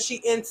that's something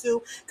she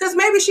into, because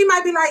maybe she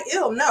might be like,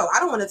 ew, no, I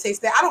don't want to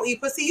taste that. I don't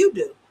eat pussy, you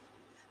do.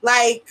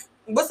 Like,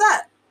 what's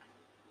up?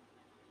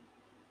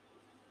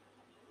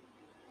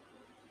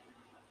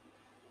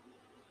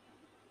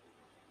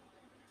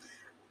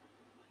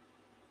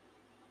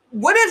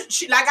 What if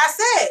she, like I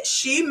said,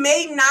 she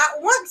may not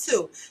want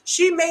to.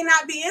 She may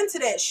not be into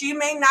that. She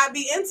may not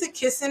be into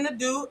kissing the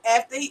dude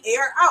after he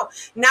air out.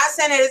 Not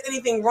saying that there's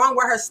anything wrong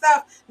with her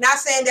stuff. Not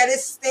saying that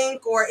it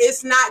stink or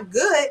it's not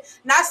good.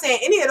 Not saying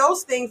any of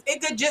those things.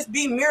 It could just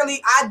be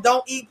merely, I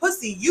don't eat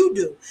pussy. You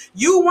do.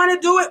 You want to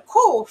do it?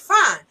 Cool,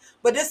 fine.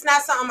 But it's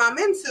not something I'm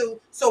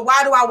into. So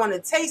why do I want to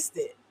taste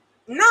it?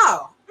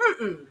 No.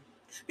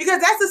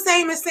 Because that's the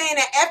same as saying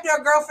that after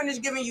a girlfriend is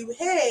giving you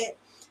head,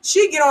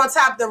 she get on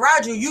top to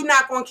ride you. You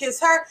not gonna kiss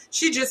her.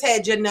 She just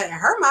had your nut in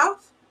her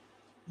mouth.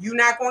 You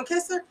not gonna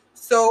kiss her.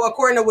 So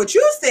according to what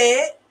you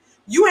said,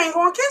 you ain't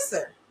gonna kiss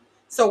her.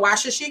 So why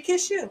should she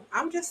kiss you?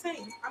 I'm just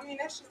saying. I mean,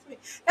 that's just me.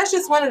 That's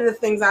just one of the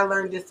things I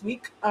learned this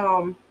week.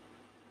 I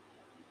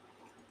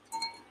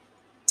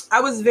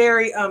was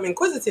very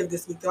inquisitive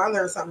this week, though. I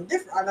learned something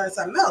different. I learned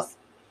something else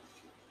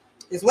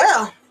as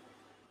well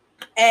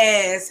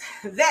as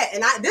that.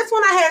 And this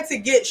one I had to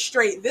get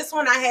straight. This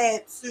one I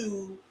had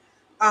to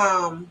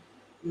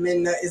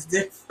Minna is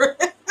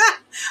different. Of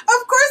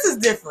course it's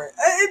different.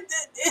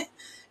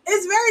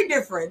 It's very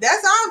different.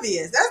 That's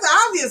obvious. That's the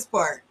obvious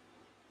part.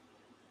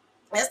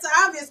 That's the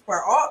obvious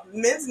part. All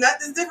men's nut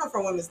is different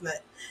from women's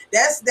nut.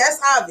 That's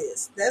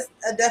obvious. That's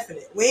a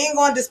definite. We ain't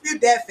gonna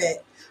dispute that fact.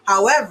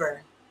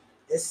 However,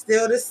 It's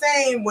still the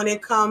same when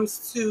it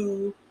comes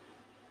to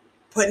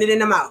putting it in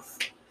the mouth.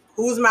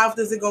 Whose mouth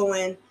does it go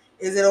in?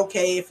 Is it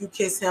okay if you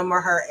kiss him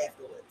or her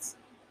afterwards?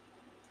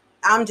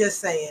 I'm just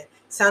saying.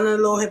 Sounding a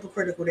little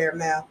hypocritical there,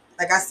 Mel.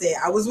 Like I said,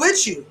 I was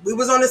with you. We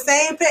was on the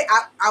same page.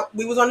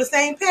 We was on the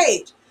same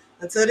page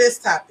until this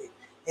topic,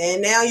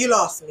 and now you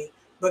lost me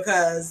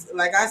because,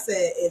 like I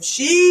said,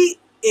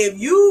 if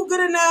you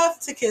good enough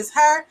to kiss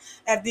her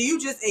after you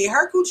just ate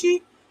her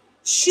coochie,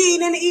 she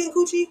ain't into eating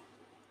coochie.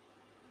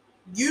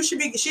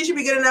 She should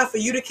be good enough for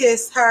you to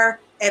kiss her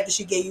after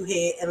she gave you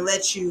head and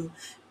let you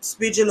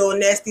spit your little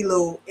nasty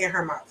load in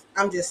her mouth.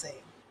 I'm just saying.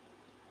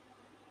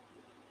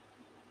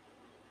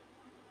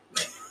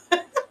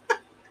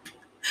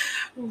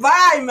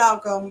 Bye,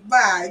 Malcolm.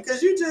 Bye.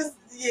 Because you just,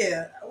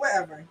 yeah,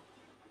 whatever.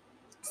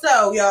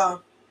 So,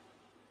 y'all,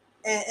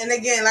 and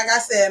again, like I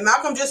said,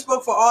 Malcolm just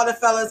spoke for all the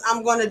fellas.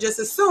 I'm going to just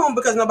assume,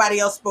 because nobody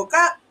else spoke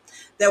up,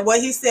 that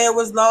what he said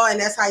was law, and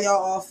that's how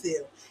y'all all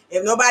feel.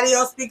 If nobody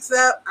else speaks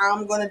up,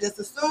 I'm going to just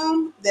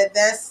assume that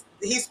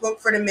he spoke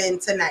for the men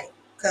tonight,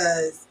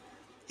 because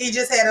he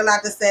just had a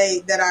lot to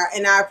say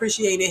and I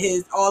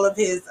appreciated all of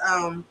his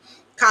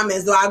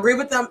comments. Do I agree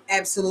with them?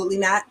 Absolutely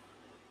not.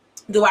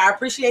 Do I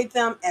appreciate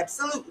them?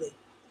 Absolutely.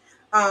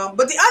 But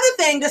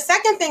the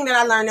second thing that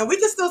I learned, and we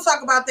can still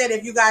talk about that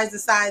if you guys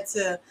decide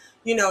to,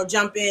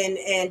 jump in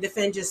and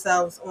defend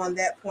yourselves on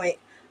that point.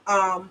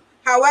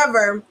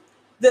 However,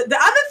 the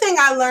other thing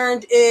I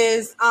learned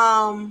is,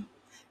 and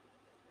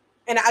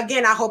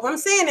again, I hope I'm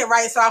saying it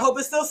right. So I hope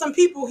it's still some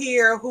people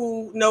here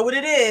who know what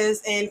it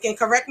is and can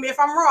correct me if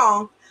I'm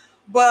wrong.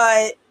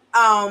 But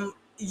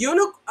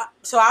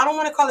so I don't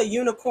want to call it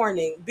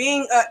unicorning.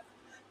 Being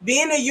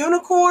a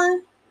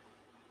unicorn.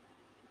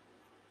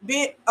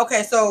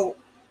 Okay, so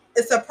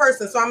it's a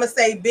person. So I'm gonna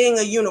say being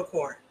a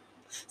unicorn.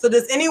 So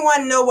does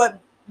anyone know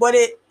what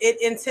it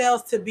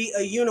entails to be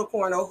a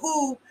unicorn, or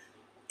who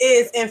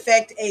is in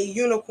fact a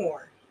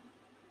unicorn?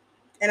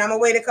 And I'm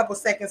gonna wait a couple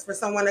seconds for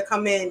someone to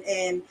come in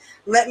and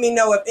let me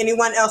know if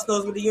anyone else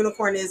knows what a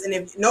unicorn is. And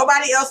if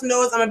nobody else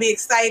knows, I'm gonna be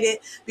excited,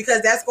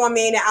 because that's gonna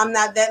mean that I'm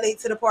not that late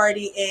to the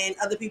party and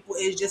other people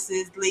is just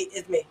as late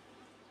as me.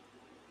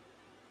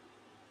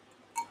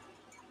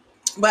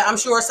 But I'm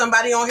sure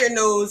somebody on here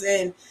knows,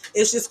 and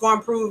it's just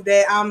gonna prove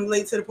that I'm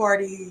late to the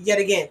party yet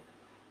again.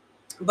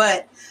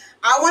 But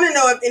I want to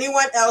know if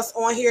anyone else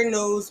on here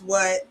knows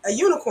what a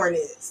unicorn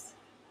is.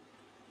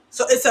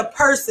 So it's a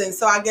person.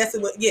 So I guess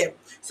it would, yeah.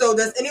 So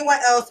does anyone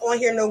else on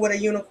here know what a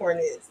unicorn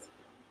is?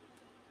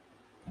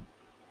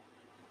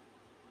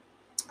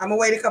 I'm going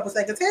to wait a couple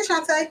seconds. Hey,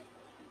 Shantae.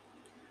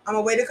 I'm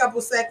going to wait a couple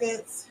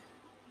seconds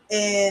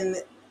and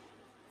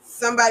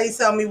somebody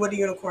tell me what a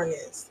unicorn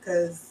is,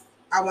 because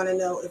I want to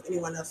know if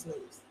anyone else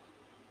knows.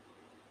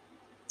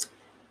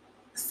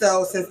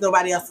 So since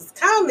nobody else is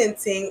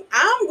commenting,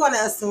 I'm going to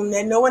assume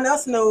that no one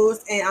else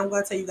knows, and I'm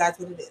going to tell you guys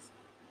what it is.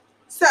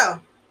 So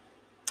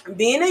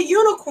being a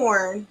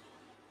unicorn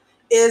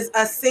is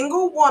a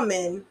single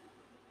woman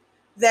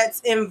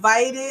that's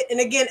invited, and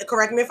again,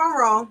 correct me if I'm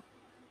wrong,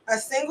 a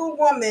single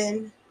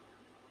woman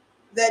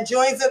that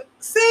joins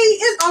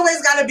it's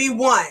always got to be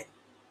one.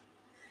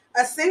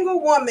 A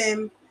single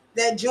woman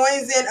that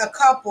joins in a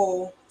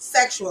couple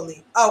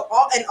sexually.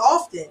 And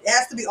often. It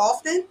has to be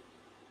often.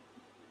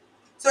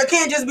 So it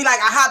can't just be like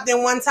I hopped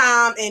in one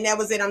time and that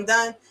was it, I'm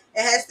done.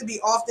 It has to be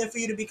often for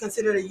you to be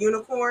considered a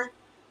unicorn.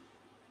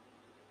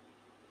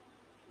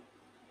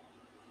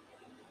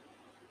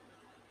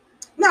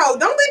 No,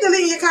 don't be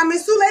deleting your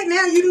comments. Too late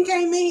now. You done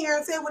came in here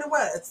and said what it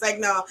was. It's like,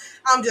 no,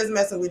 I'm just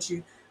messing with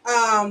you.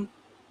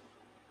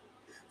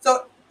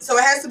 So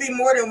it has to be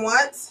more than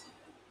once.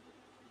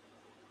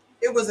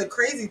 It was a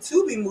crazy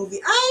Tubi movie.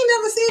 I ain't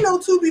never seen no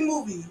Tubi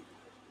movie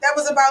that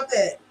was about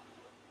that.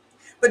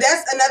 But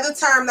that's another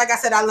term, like I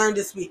said, I learned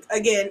this week.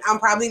 Again, I'm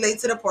probably late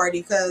to the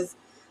party, because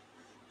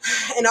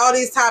in all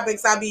these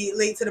topics, I be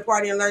late to the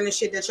party and learning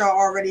shit that y'all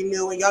already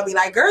knew. And y'all be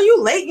like, girl, you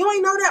late? You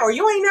ain't know that? Or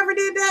you ain't never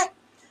did that?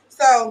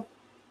 So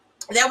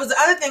that was the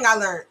other thing I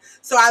learned.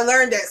 So I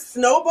learned that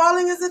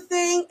snowballing is a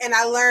thing, and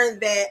I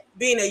learned that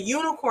being a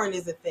unicorn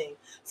is a thing.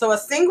 So a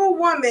single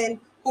woman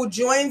who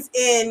joins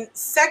in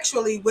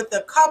sexually with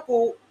a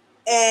couple,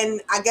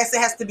 and I guess it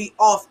has to be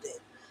often.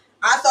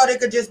 I thought it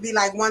could just be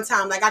like one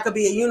time, like I could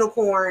be a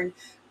unicorn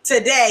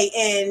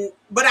today,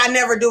 but I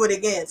never do it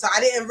again. So I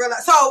didn't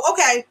realize. So,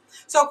 okay.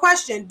 So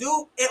question,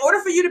 in order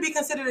for you to be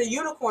considered a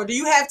unicorn, do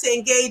you have to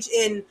engage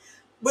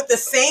with the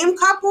same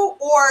couple,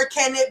 or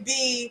can it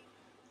be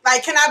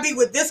like, can I be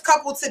with this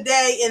couple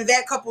today and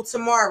that couple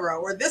tomorrow,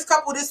 or this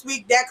couple this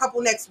week, that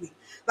couple next week?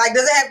 Like,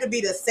 does it have to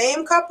be the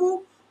same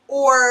couple,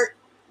 or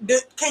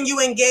can you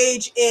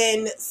engage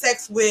in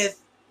sex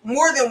with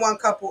more than one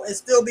couple and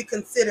still be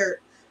considered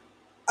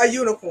a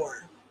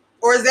unicorn?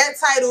 Or is that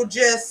title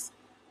just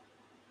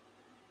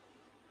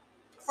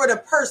for the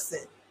person?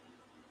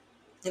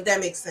 If that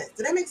makes sense.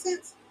 Did that make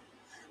sense?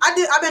 I've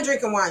been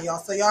drinking wine, y'all.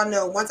 So y'all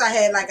know, once I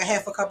had like a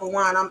half a cup of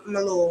wine, I'm a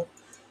little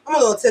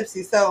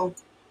tipsy. So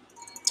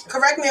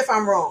correct me if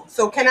I'm wrong.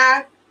 So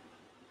can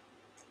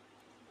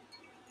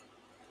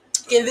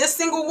this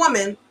single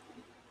woman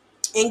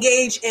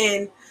engage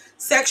in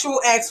sexual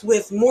acts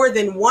with more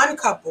than one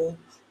couple,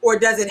 or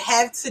does it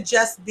have to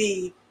just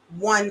be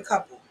one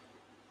couple?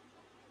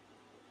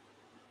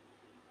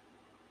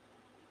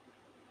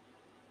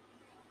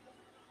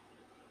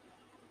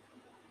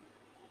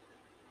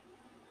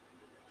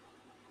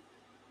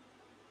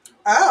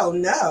 Oh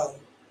no.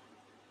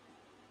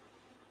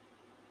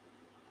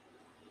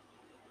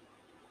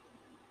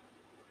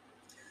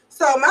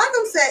 So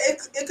Malcolm said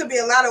it could be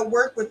a lot of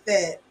work with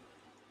that.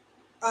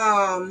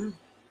 Um,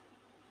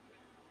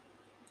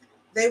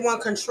 they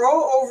want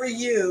control over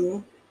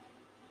you,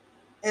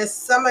 and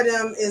some of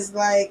them is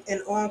like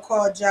an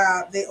on-call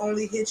job. They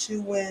only hit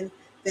you when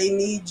they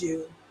need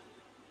you.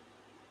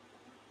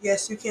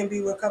 Yes, you can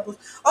be with couples.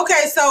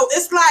 Okay, so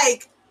it's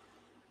like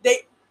they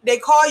they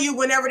call you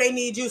whenever they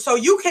need you. So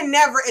you can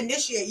never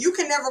initiate. You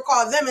can never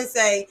call them and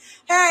say,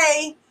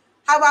 "Hey,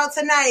 how about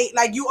tonight?"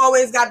 Like you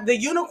always got the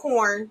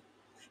unicorn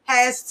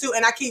has to,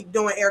 and I keep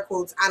doing air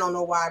quotes. I don't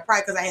know why.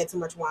 Probably because I had too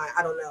much wine.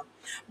 I don't know.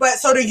 But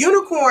so the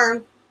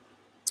unicorn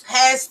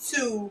has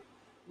to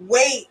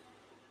wait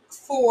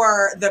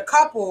for the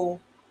couple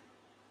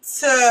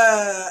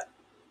to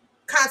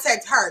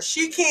contact her.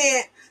 She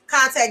can't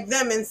contact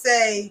them and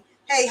say,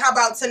 "Hey, how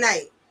about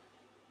tonight?"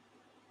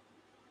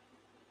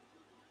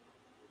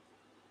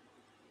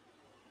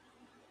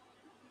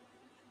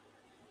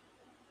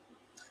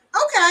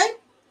 Okay.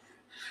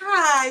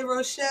 Hi,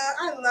 Rochelle.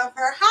 I love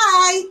her.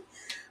 Hi.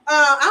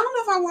 I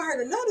don't know if I want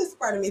her to know this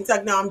part of me. It's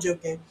like, no, I'm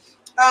joking.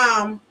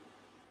 Um,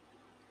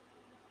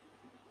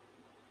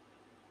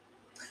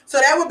 so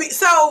that would be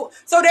so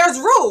there's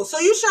rules. So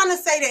you're trying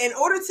to say that in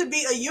order to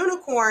be a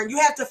unicorn, you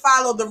have to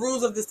follow the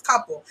rules of this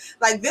couple.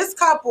 Like this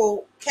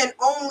couple can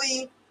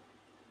only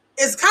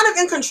is kind of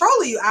in control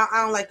of you. I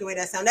don't like the way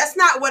that sounds. That's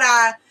not what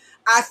I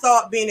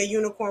thought being a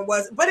unicorn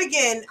was. But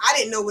again, I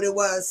didn't know what it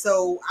was,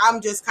 so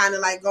I'm just kind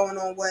of like going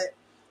on what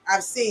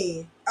I've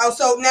seen. Oh,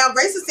 so now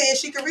Grace is saying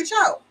she can reach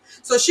out.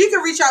 So she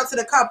can reach out to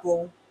the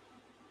couple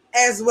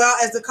as well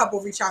as the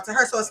couple reach out to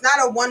her. So it's not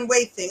a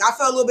one-way thing. I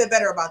feel a little bit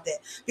better about that.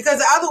 Because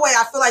the other way,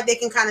 I feel like they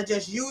can kind of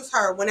just use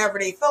her whenever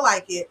they feel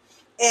like it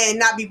and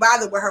not be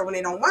bothered with her when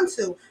they don't want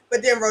to.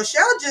 But then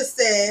Rochelle just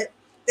said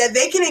that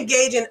they can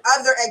engage in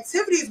other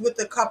activities with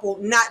the couple,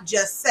 not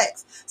just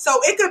sex. So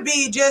it could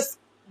be just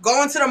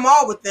going to the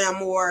mall with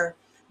them or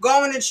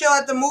going to chill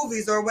at the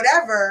movies or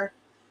whatever.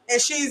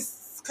 And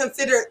she's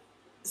considered,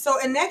 so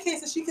in that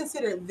case, is she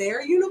considered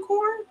their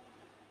unicorn?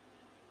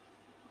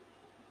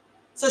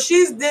 So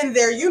she's then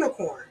their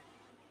unicorn.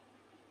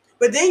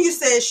 But then you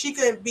said she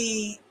could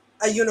be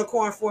a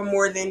unicorn for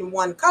more than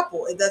one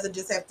couple. It doesn't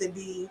just have to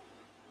be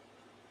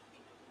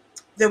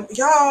the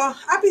y'all.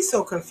 I'd be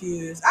so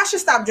confused. I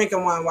should stop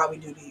drinking wine while we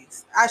do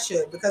these. I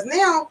should because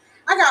now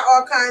I got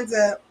all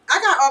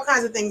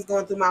kinds of things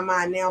going through my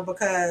mind now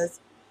because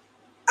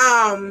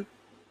um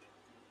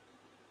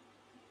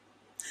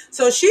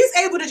so she's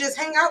able to just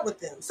hang out with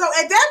them. So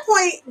at that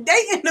point,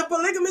 they in a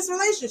polygamous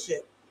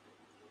relationship.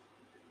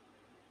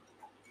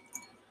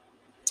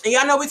 And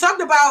y'all know we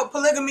talked about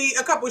polygamy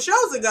a couple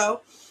shows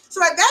ago.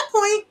 So at that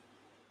point,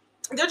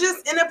 they're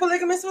just in a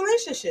polygamous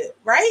relationship,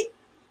 right?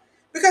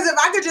 Because if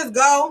I could just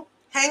go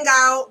hang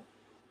out,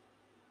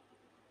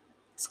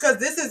 because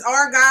this is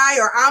our guy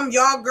or I'm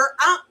your girl.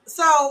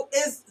 So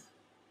it's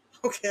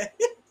okay.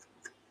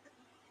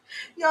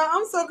 Y'all,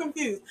 I'm so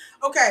confused.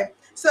 Okay,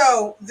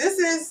 so this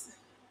is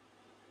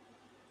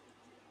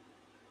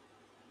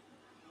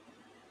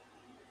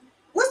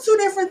what's two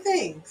different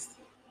things?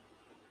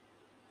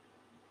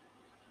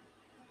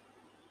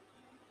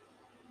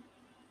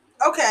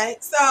 Okay,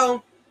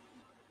 so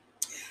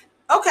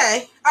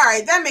okay, all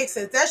right, that makes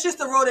sense. That's just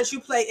the role that you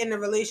play in the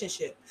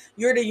relationship.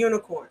 You're the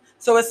unicorn.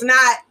 So it's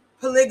not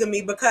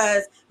polygamy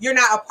because you're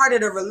not a part of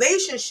the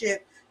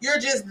relationship. You're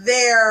just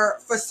there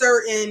for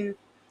certain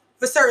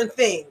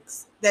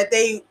things that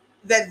they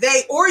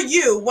or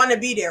you want to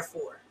be there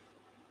for.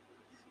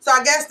 So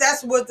I guess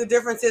that's what the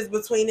difference is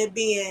between it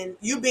being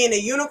you being a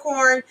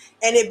unicorn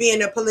and it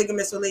being a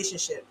polygamous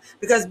relationship.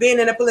 Because being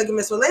in a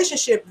polygamous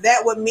relationship,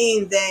 that would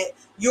mean that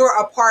you're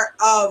a part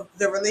of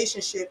the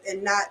relationship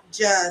and not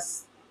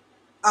just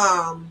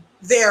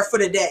there for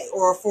the day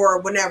or for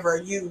whenever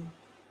you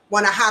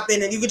want to hop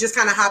in and you could just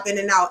kind of hop in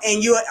and out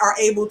and you are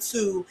able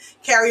to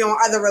carry on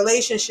other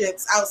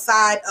relationships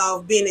outside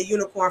of being a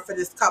unicorn for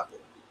this couple.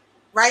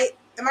 Right?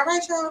 Am I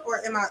right, y'all?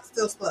 Or am I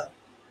still slow?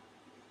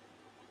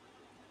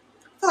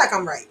 I feel like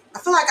I'm right. I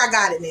feel like I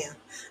got it now.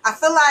 I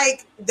feel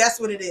like that's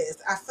what it is.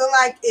 I feel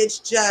like it's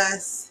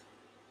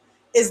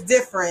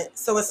different,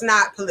 so it's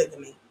not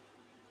polygamy.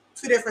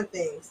 Two different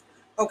things.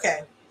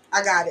 Okay,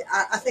 I got it.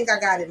 I think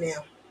I got it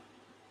now.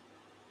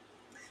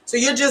 So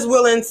you're just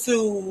willing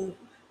to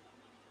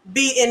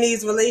be in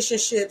these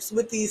relationships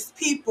with these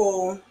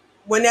people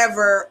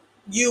whenever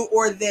you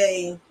or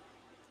they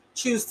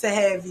choose to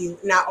have you,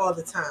 not all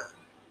the time.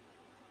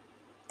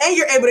 And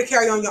you're able to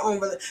carry on your own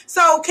relationship.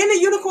 So can a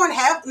unicorn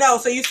have no?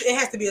 So it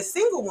has to be a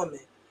single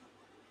woman,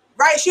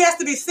 right? She has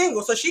to be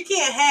single, so she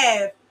can't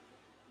have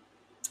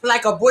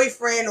like a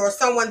boyfriend or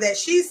someone that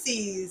she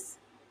sees.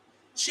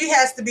 she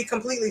has to be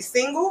completely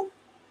single.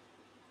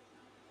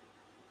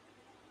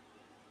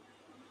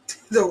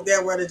 So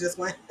that word just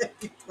went.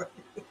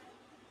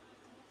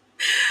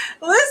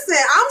 Listen,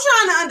 I'm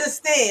trying to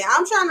understand.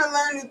 I'm trying to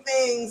learn new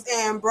things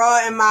and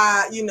broaden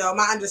my,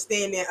 my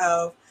understanding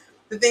of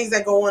the things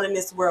that go on in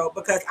this world.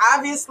 Because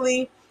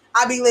obviously,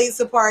 I be late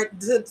to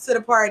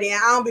the party,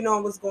 and I don't be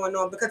knowing what's going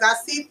on because I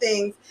see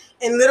things,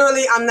 and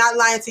literally, I'm not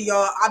lying to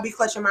y'all. I be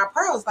clutching my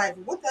pearls, like,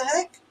 what the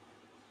heck?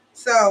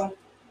 So,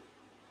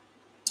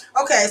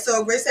 okay,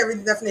 so Grace said read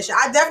the definition.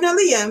 I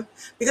definitely am,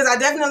 because I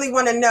definitely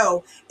want to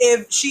know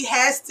if she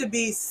has to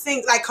be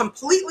like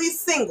completely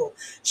single.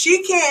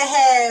 She can't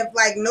have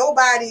like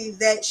nobody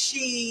that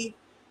she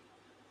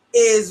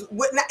is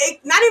with,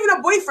 not even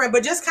a boyfriend,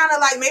 but just kind of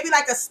like maybe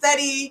like a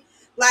steady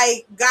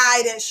like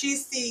guy that she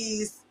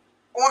sees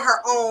on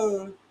her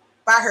own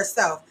by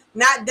herself.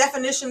 Not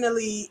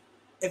definitionally,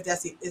 if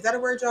that's it. Is that a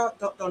word, y'all?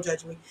 Don't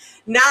judge me.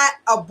 Not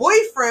a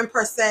boyfriend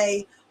per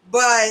se,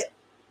 but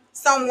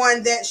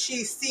someone that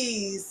she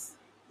sees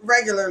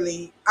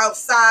regularly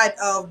outside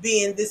of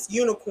being this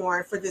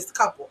unicorn for this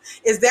couple.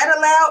 Is that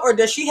allowed, or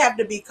does she have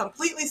to be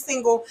completely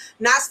single,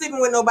 not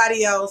sleeping with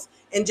nobody else,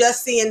 and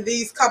just seeing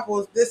this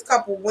couple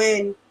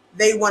when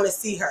they want to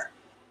see her?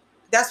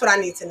 That's what I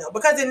need to know.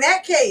 Because in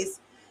that case,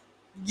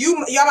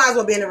 y'all might as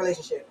well be in a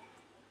relationship.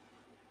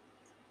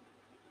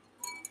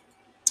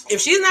 If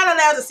she's not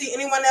allowed to see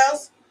anyone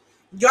else,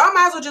 y'all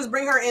might as well just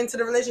bring her into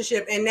the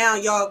relationship, and now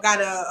y'all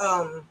got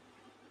a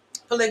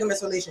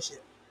polygamous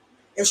relationship.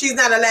 If she's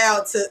not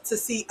allowed to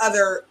see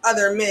other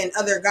men,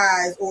 other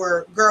guys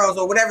or girls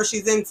or whatever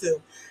she's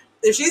into,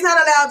 if she's not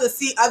allowed to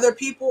see other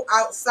people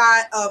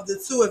outside of the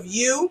two of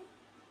you,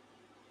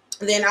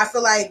 then I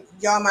feel like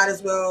y'all might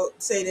as well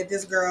say that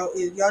this girl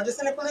is, y'all just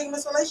in a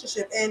polygamous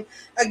relationship. And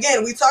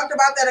again, we talked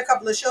about that a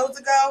couple of shows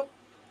ago,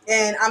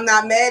 and I'm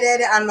not mad at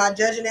it. I'm not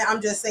judging it.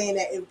 I'm just saying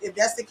that if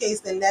that's the case,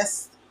 then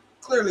that's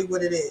clearly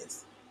what it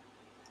is.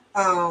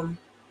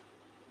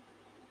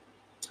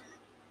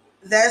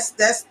 That's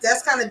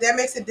kind of, that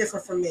makes it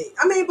different for me.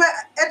 I mean, but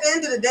at the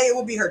end of the day, it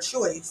will be her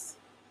choice.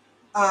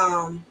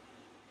 That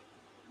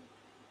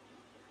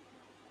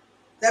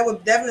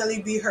would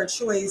definitely be her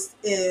choice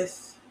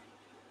if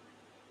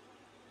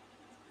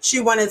she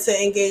wanted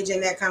to engage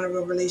in that kind of a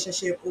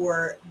relationship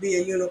or be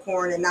a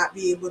unicorn and not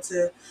be able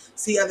to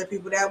see other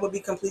people. That would be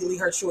completely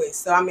her choice.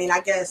 So, I mean, I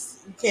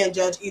guess you can't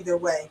judge either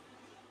way.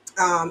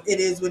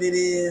 It is what it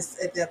is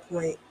at that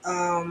point.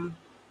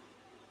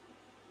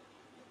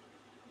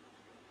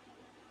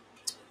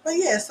 But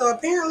yeah, so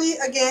apparently,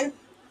 again,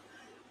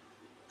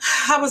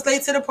 I was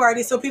late to the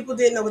party, so people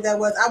didn't know what that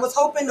was. I was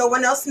hoping no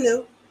one else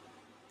knew.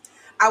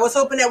 I was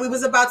hoping that we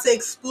was about to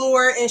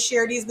explore and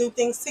share these new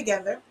things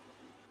together.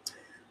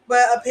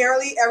 But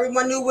apparently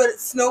everyone knew what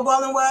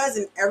snowballing was,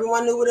 and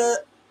everyone knew what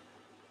a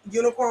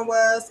unicorn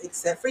was,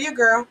 except for your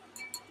girl.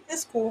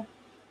 It's cool.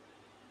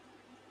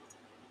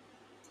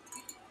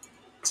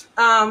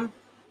 Um,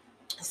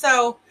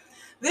 so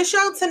this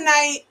show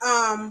tonight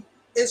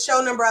is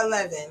show number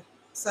 11.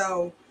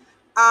 So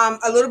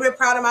a little bit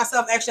proud of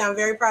myself. Actually, I'm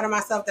very proud of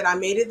myself that I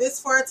made it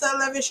this far to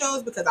 11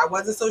 shows, because I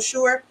wasn't so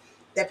sure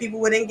that people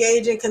would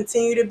engage and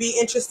continue to be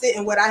interested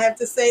in what I have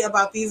to say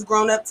about these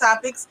grown-up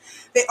topics.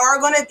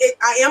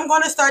 I am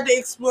going to start to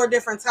explore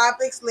different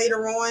topics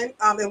later on.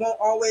 It won't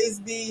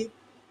always be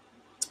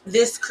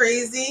this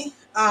crazy.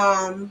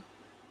 Diary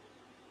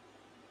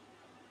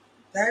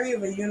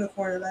of a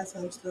Unicorn, the last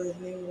time story is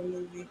the name of the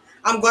movie.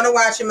 I'm going to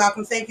watch it,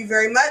 Malcolm. Thank you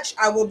very much.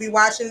 I will be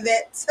watching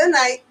that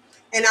tonight,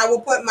 and I will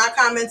put my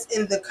comments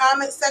in the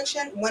comment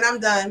section when I'm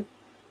done.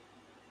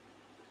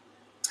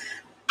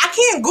 I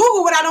can't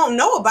Google what I don't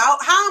know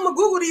about. How am I gonna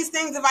Google these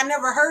things if I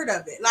never heard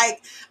of it?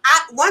 Like,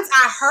 once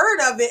I heard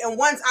of it and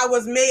once I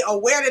was made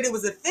aware that it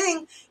was a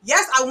thing,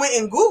 yes, I went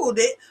and Googled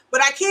it,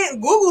 but I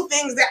can't Google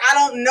things that I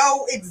don't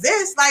know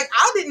exist. Like,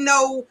 I didn't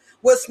know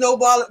what a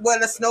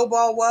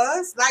snowball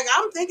was. Like,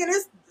 I'm thinking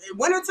it's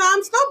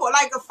wintertime snowball,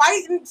 like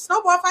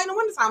snowball fight in the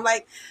wintertime.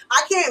 Like,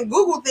 I can't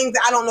Google things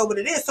that I don't know what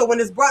it is. So when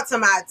it's brought to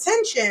my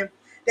attention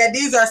that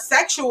these are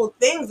sexual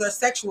things or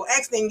sexual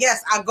acts, then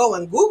yes, I go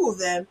and Google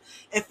them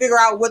and figure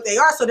out what they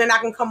are, so then I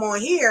can come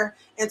on here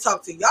and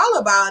talk to y'all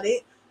about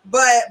it.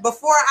 But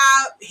before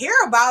I hear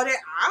about it,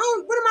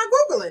 what am I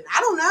Googling?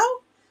 I don't know.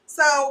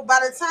 So by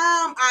the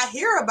time I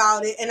hear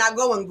about it and I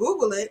go and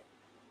Google it,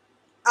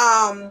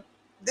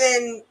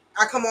 then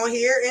I come on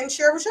here and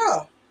share with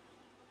y'all.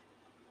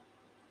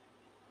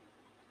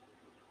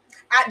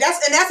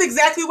 That's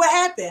exactly what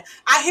happened.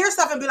 I hear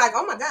stuff and be like,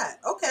 oh my God,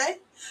 okay.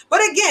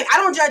 But again, I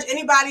don't judge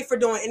anybody for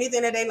doing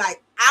anything that they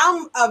like.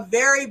 I'm a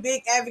very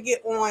big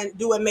advocate on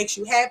do what makes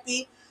you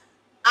happy.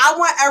 I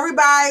want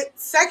everybody,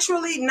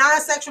 sexually,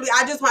 non-sexually,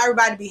 I just want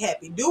everybody to be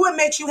happy. Do what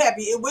makes you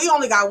happy. We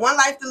only got one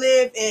life to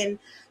live, and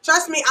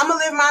trust me, I'm going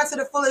to live mine to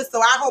the fullest, so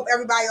I hope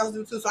everybody else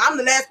do too. So I'm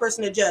the last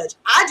person to judge.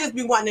 I just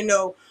be wanting to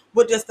know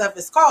what this stuff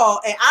is called,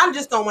 and I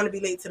just don't want to be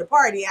late to the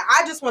party. And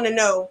I just want to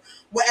know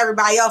what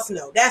everybody else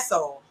know. That's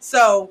all.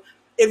 So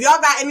If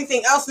y'all got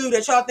anything else new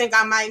that y'all think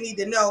I might need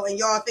to know and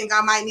y'all think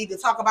I might need to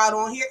talk about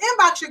on here,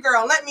 inbox your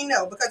girl and let me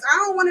know, because I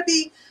don't want to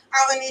be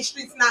out in these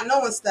streets not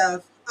knowing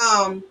stuff.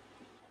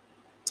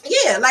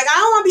 Yeah, like I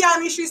don't want to be out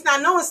in these streets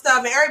not knowing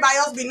stuff and everybody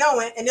else be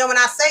knowing. And then when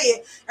I say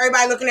it,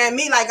 everybody looking at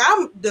me like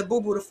I'm the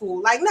boo-boo the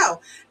fool. Like,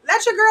 no,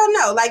 let your girl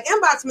know. Like,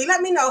 inbox me,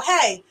 let me know,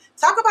 hey,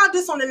 talk about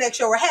this on the next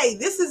show, or hey,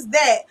 this is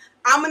that.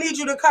 I'm gonna need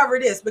you to cover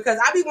this, because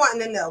I be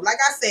wanting to know. Like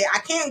I said, I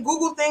can't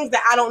Google things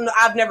that I don't know,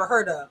 I've never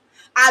heard of.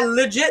 I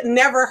legit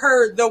never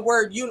heard the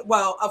word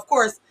well, of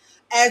course,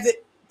 as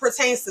it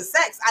pertains to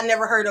sex, I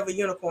never heard of a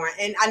unicorn,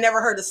 and I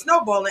never heard of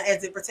snowballing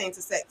as it pertains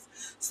to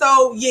sex.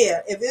 So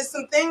yeah, if there's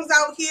some things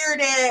out here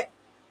that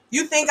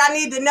you think I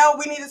need to know,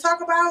 we need to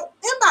talk about,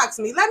 inbox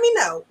me, let me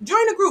know.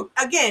 Join the group.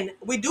 Again,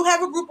 we do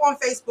have a group on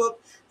Facebook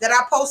that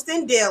I post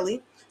in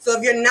daily. So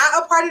if you're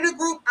not a part of the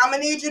group, I'm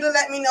gonna need you to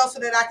let me know so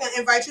that I can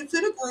invite you to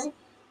the group.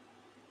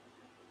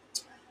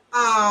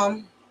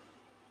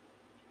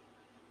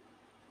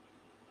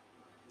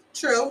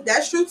 True,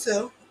 that's true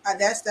too.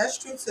 That's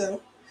true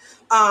too.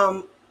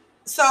 Um,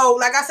 so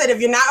like I said, if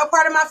you're not a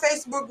part of my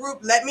Facebook group,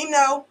 let me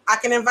know. I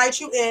can invite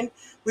you in.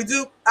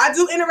 I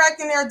do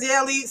interact in there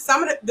daily.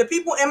 Some of the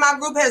people in my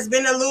group they've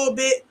been a little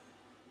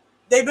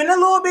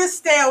bit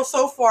stale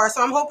so far.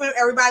 So I'm hoping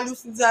everybody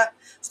loosens up,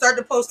 start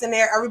to post in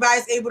there.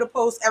 Everybody's able to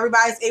post.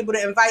 Everybody's able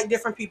to invite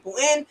different people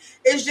in.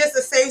 It's just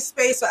a safe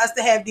space for us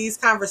to have these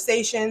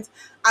conversations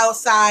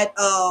outside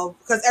of,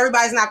 because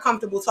everybody's not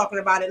comfortable talking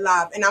about it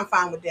live, and I'm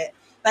fine with that.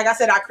 Like I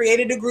said, I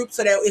created a group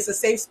so that it's a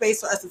safe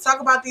space for us to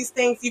talk about these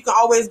things. You can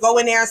always go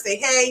in there and say,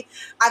 hey,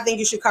 I think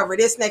you should cover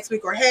this next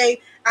week, or hey,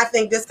 I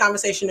think this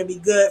conversation would be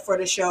good for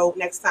the show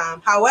next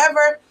time.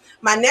 However,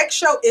 my next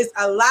show is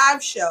a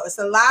live show. It's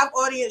a live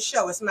audience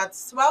show. It's my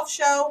 12th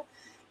show.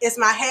 It's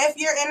my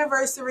half-year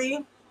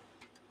anniversary.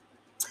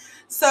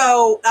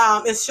 So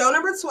it's show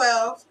number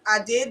 12.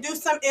 I did do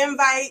some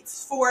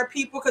invites for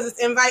people because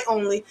it's invite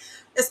only.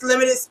 It's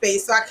limited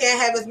space, so I can't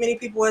have as many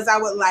people as I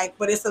would like.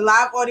 But it's a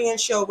live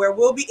audience show where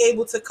we'll be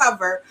able to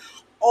cover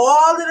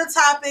all of the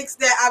topics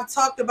that I've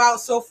talked about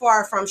so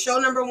far, from show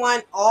number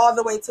 1 all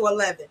the way to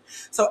 11.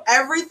 So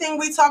everything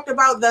we talked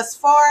about thus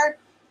far,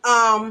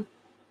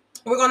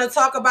 we're going to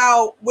talk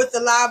about with the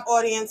live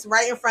audience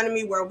right in front of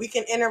me, where we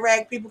can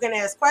interact. People can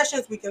ask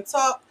questions. We can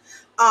talk.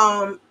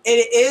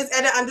 It is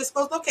at an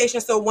undisclosed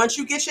location. So once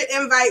you get your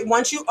invite,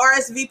 once you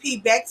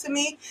RSVP back to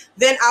me,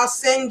 then I'll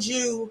send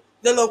you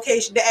the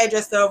location, the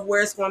address of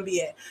where it's going to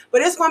be at.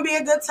 But it's going to be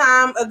a good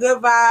time, a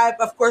good vibe.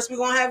 Of course, we're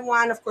going to have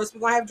wine. Of course, we're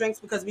going to have drinks,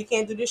 because we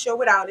can't do this show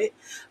without it.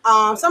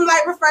 Some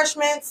light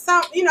refreshments,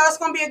 it's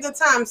going to be a good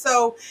time.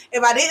 So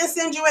if I didn't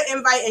send you an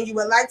invite and you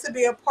would like to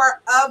be a part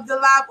of the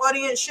live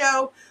audience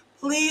show,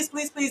 please,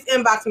 please, please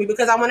inbox me,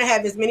 because I want to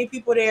have as many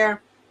people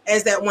there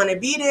as that want to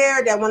be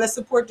there, that want to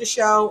support the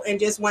show, and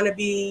just want to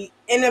be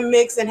in the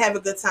mix and have a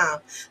good time.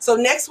 So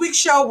next week's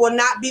show will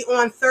not be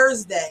on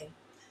Thursday.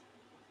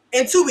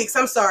 In 2 weeks,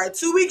 I'm sorry.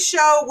 2 weeks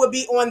show will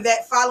be on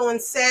that following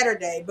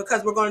Saturday,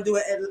 because we're going to do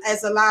it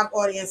as a live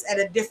audience at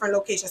a different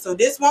location. So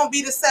this won't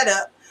be the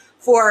setup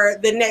for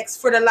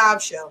the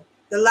live show.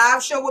 The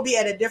live show will be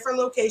at a different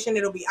location.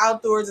 It'll be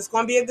outdoors. It's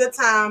going to be a good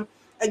time.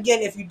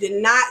 Again, if you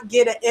did not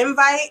get an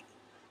invite,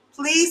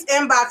 please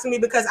inbox me,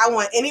 because I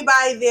want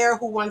anybody there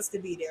who wants to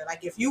be there.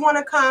 Like, if you want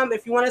to come,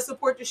 if you want to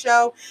support the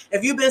show,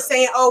 if you've been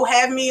saying, oh,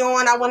 have me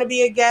on, I want to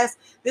be a guest,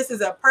 this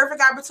is a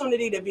perfect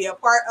opportunity to be a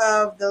part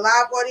of the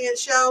live audience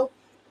show.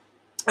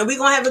 And we're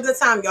going to have a good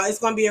time, y'all. It's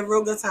going to be a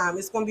real good time.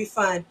 It's going to be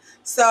fun.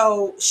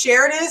 So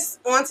share this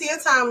onto your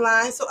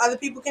timeline so other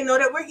people can know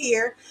that we're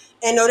here,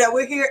 and know that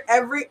we're here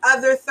every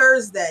other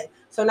Thursday.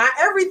 So not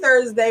every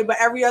Thursday, but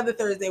every other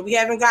Thursday. We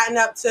haven't gotten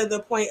up to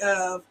the point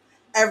of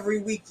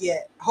every week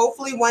yet.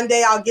 Hopefully one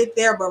day I'll get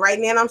there, but right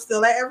now I'm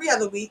still at every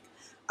other week.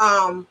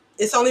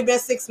 It's only been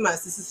 6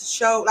 months. This is a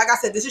show, like I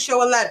said, this is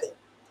show 11.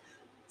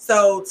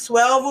 So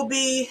 12 will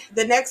be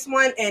the next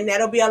one, and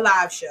that'll be a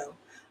live show.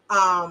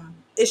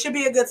 It should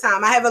be a good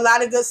time. I have a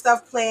lot of good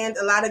stuff planned,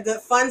 a lot of good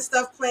fun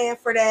stuff planned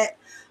for that.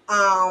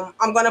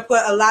 I'm going to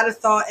put a lot of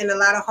thought and a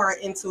lot of heart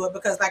into it,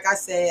 because like I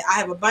said, I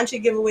have a bunch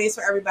of giveaways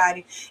for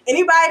everybody.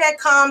 Anybody that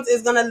comes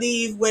is going to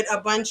leave with a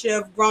bunch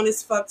of grown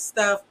as fuck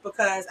stuff,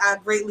 because I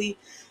greatly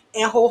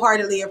and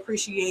wholeheartedly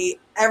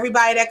appreciate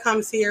everybody that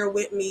comes here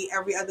with me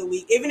every other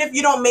week. Even if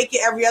you don't make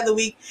it every other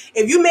week,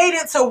 if you made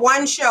it to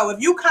one show,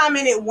 if you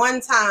commented one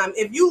time,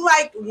 if you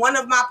liked one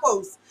of my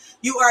posts,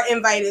 you are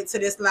invited to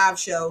this live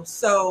show.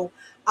 So,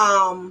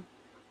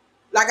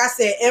 like I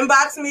said,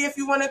 inbox me if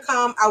you want to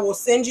come. I will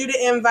send you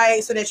the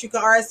invite so that you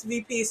can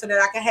RSVP, so that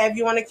I can have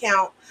you on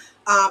account.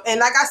 And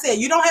like I said,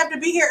 you don't have to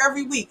be here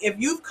every week. If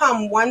you've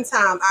come one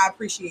time, I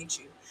appreciate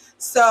you.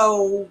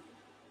 So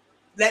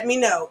let me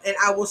know, and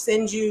I will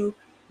send you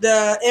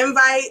the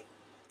invite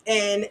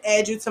and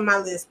add you to my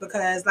list,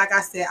 because like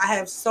I said, I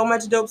have so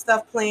much dope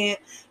stuff planned.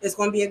 It's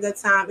going to be a good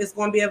time. It's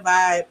going to be a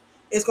vibe.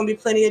 It's going to be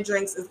plenty of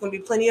drinks. It's going to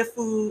be plenty of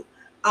food,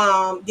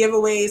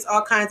 giveaways,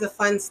 all kinds of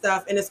fun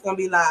stuff, and it's going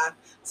to be live.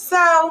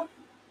 So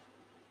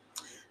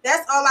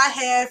that's all I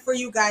had for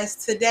you guys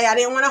today. I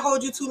didn't want to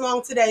hold you too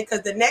long today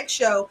because the next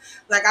show,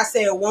 like I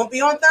said, it won't be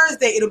on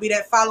Thursday. It'll be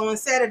that following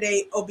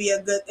Saturday. It'll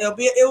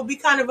be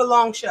kind of a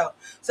long show.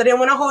 So I didn't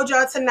want to hold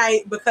y'all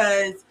tonight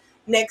because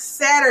next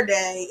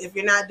Saturday, if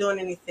you're not doing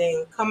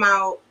anything, come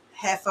out,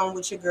 have fun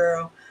with your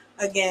girl.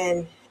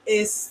 Again,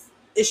 it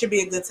should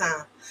be a good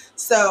time.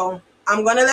 So I'm gonna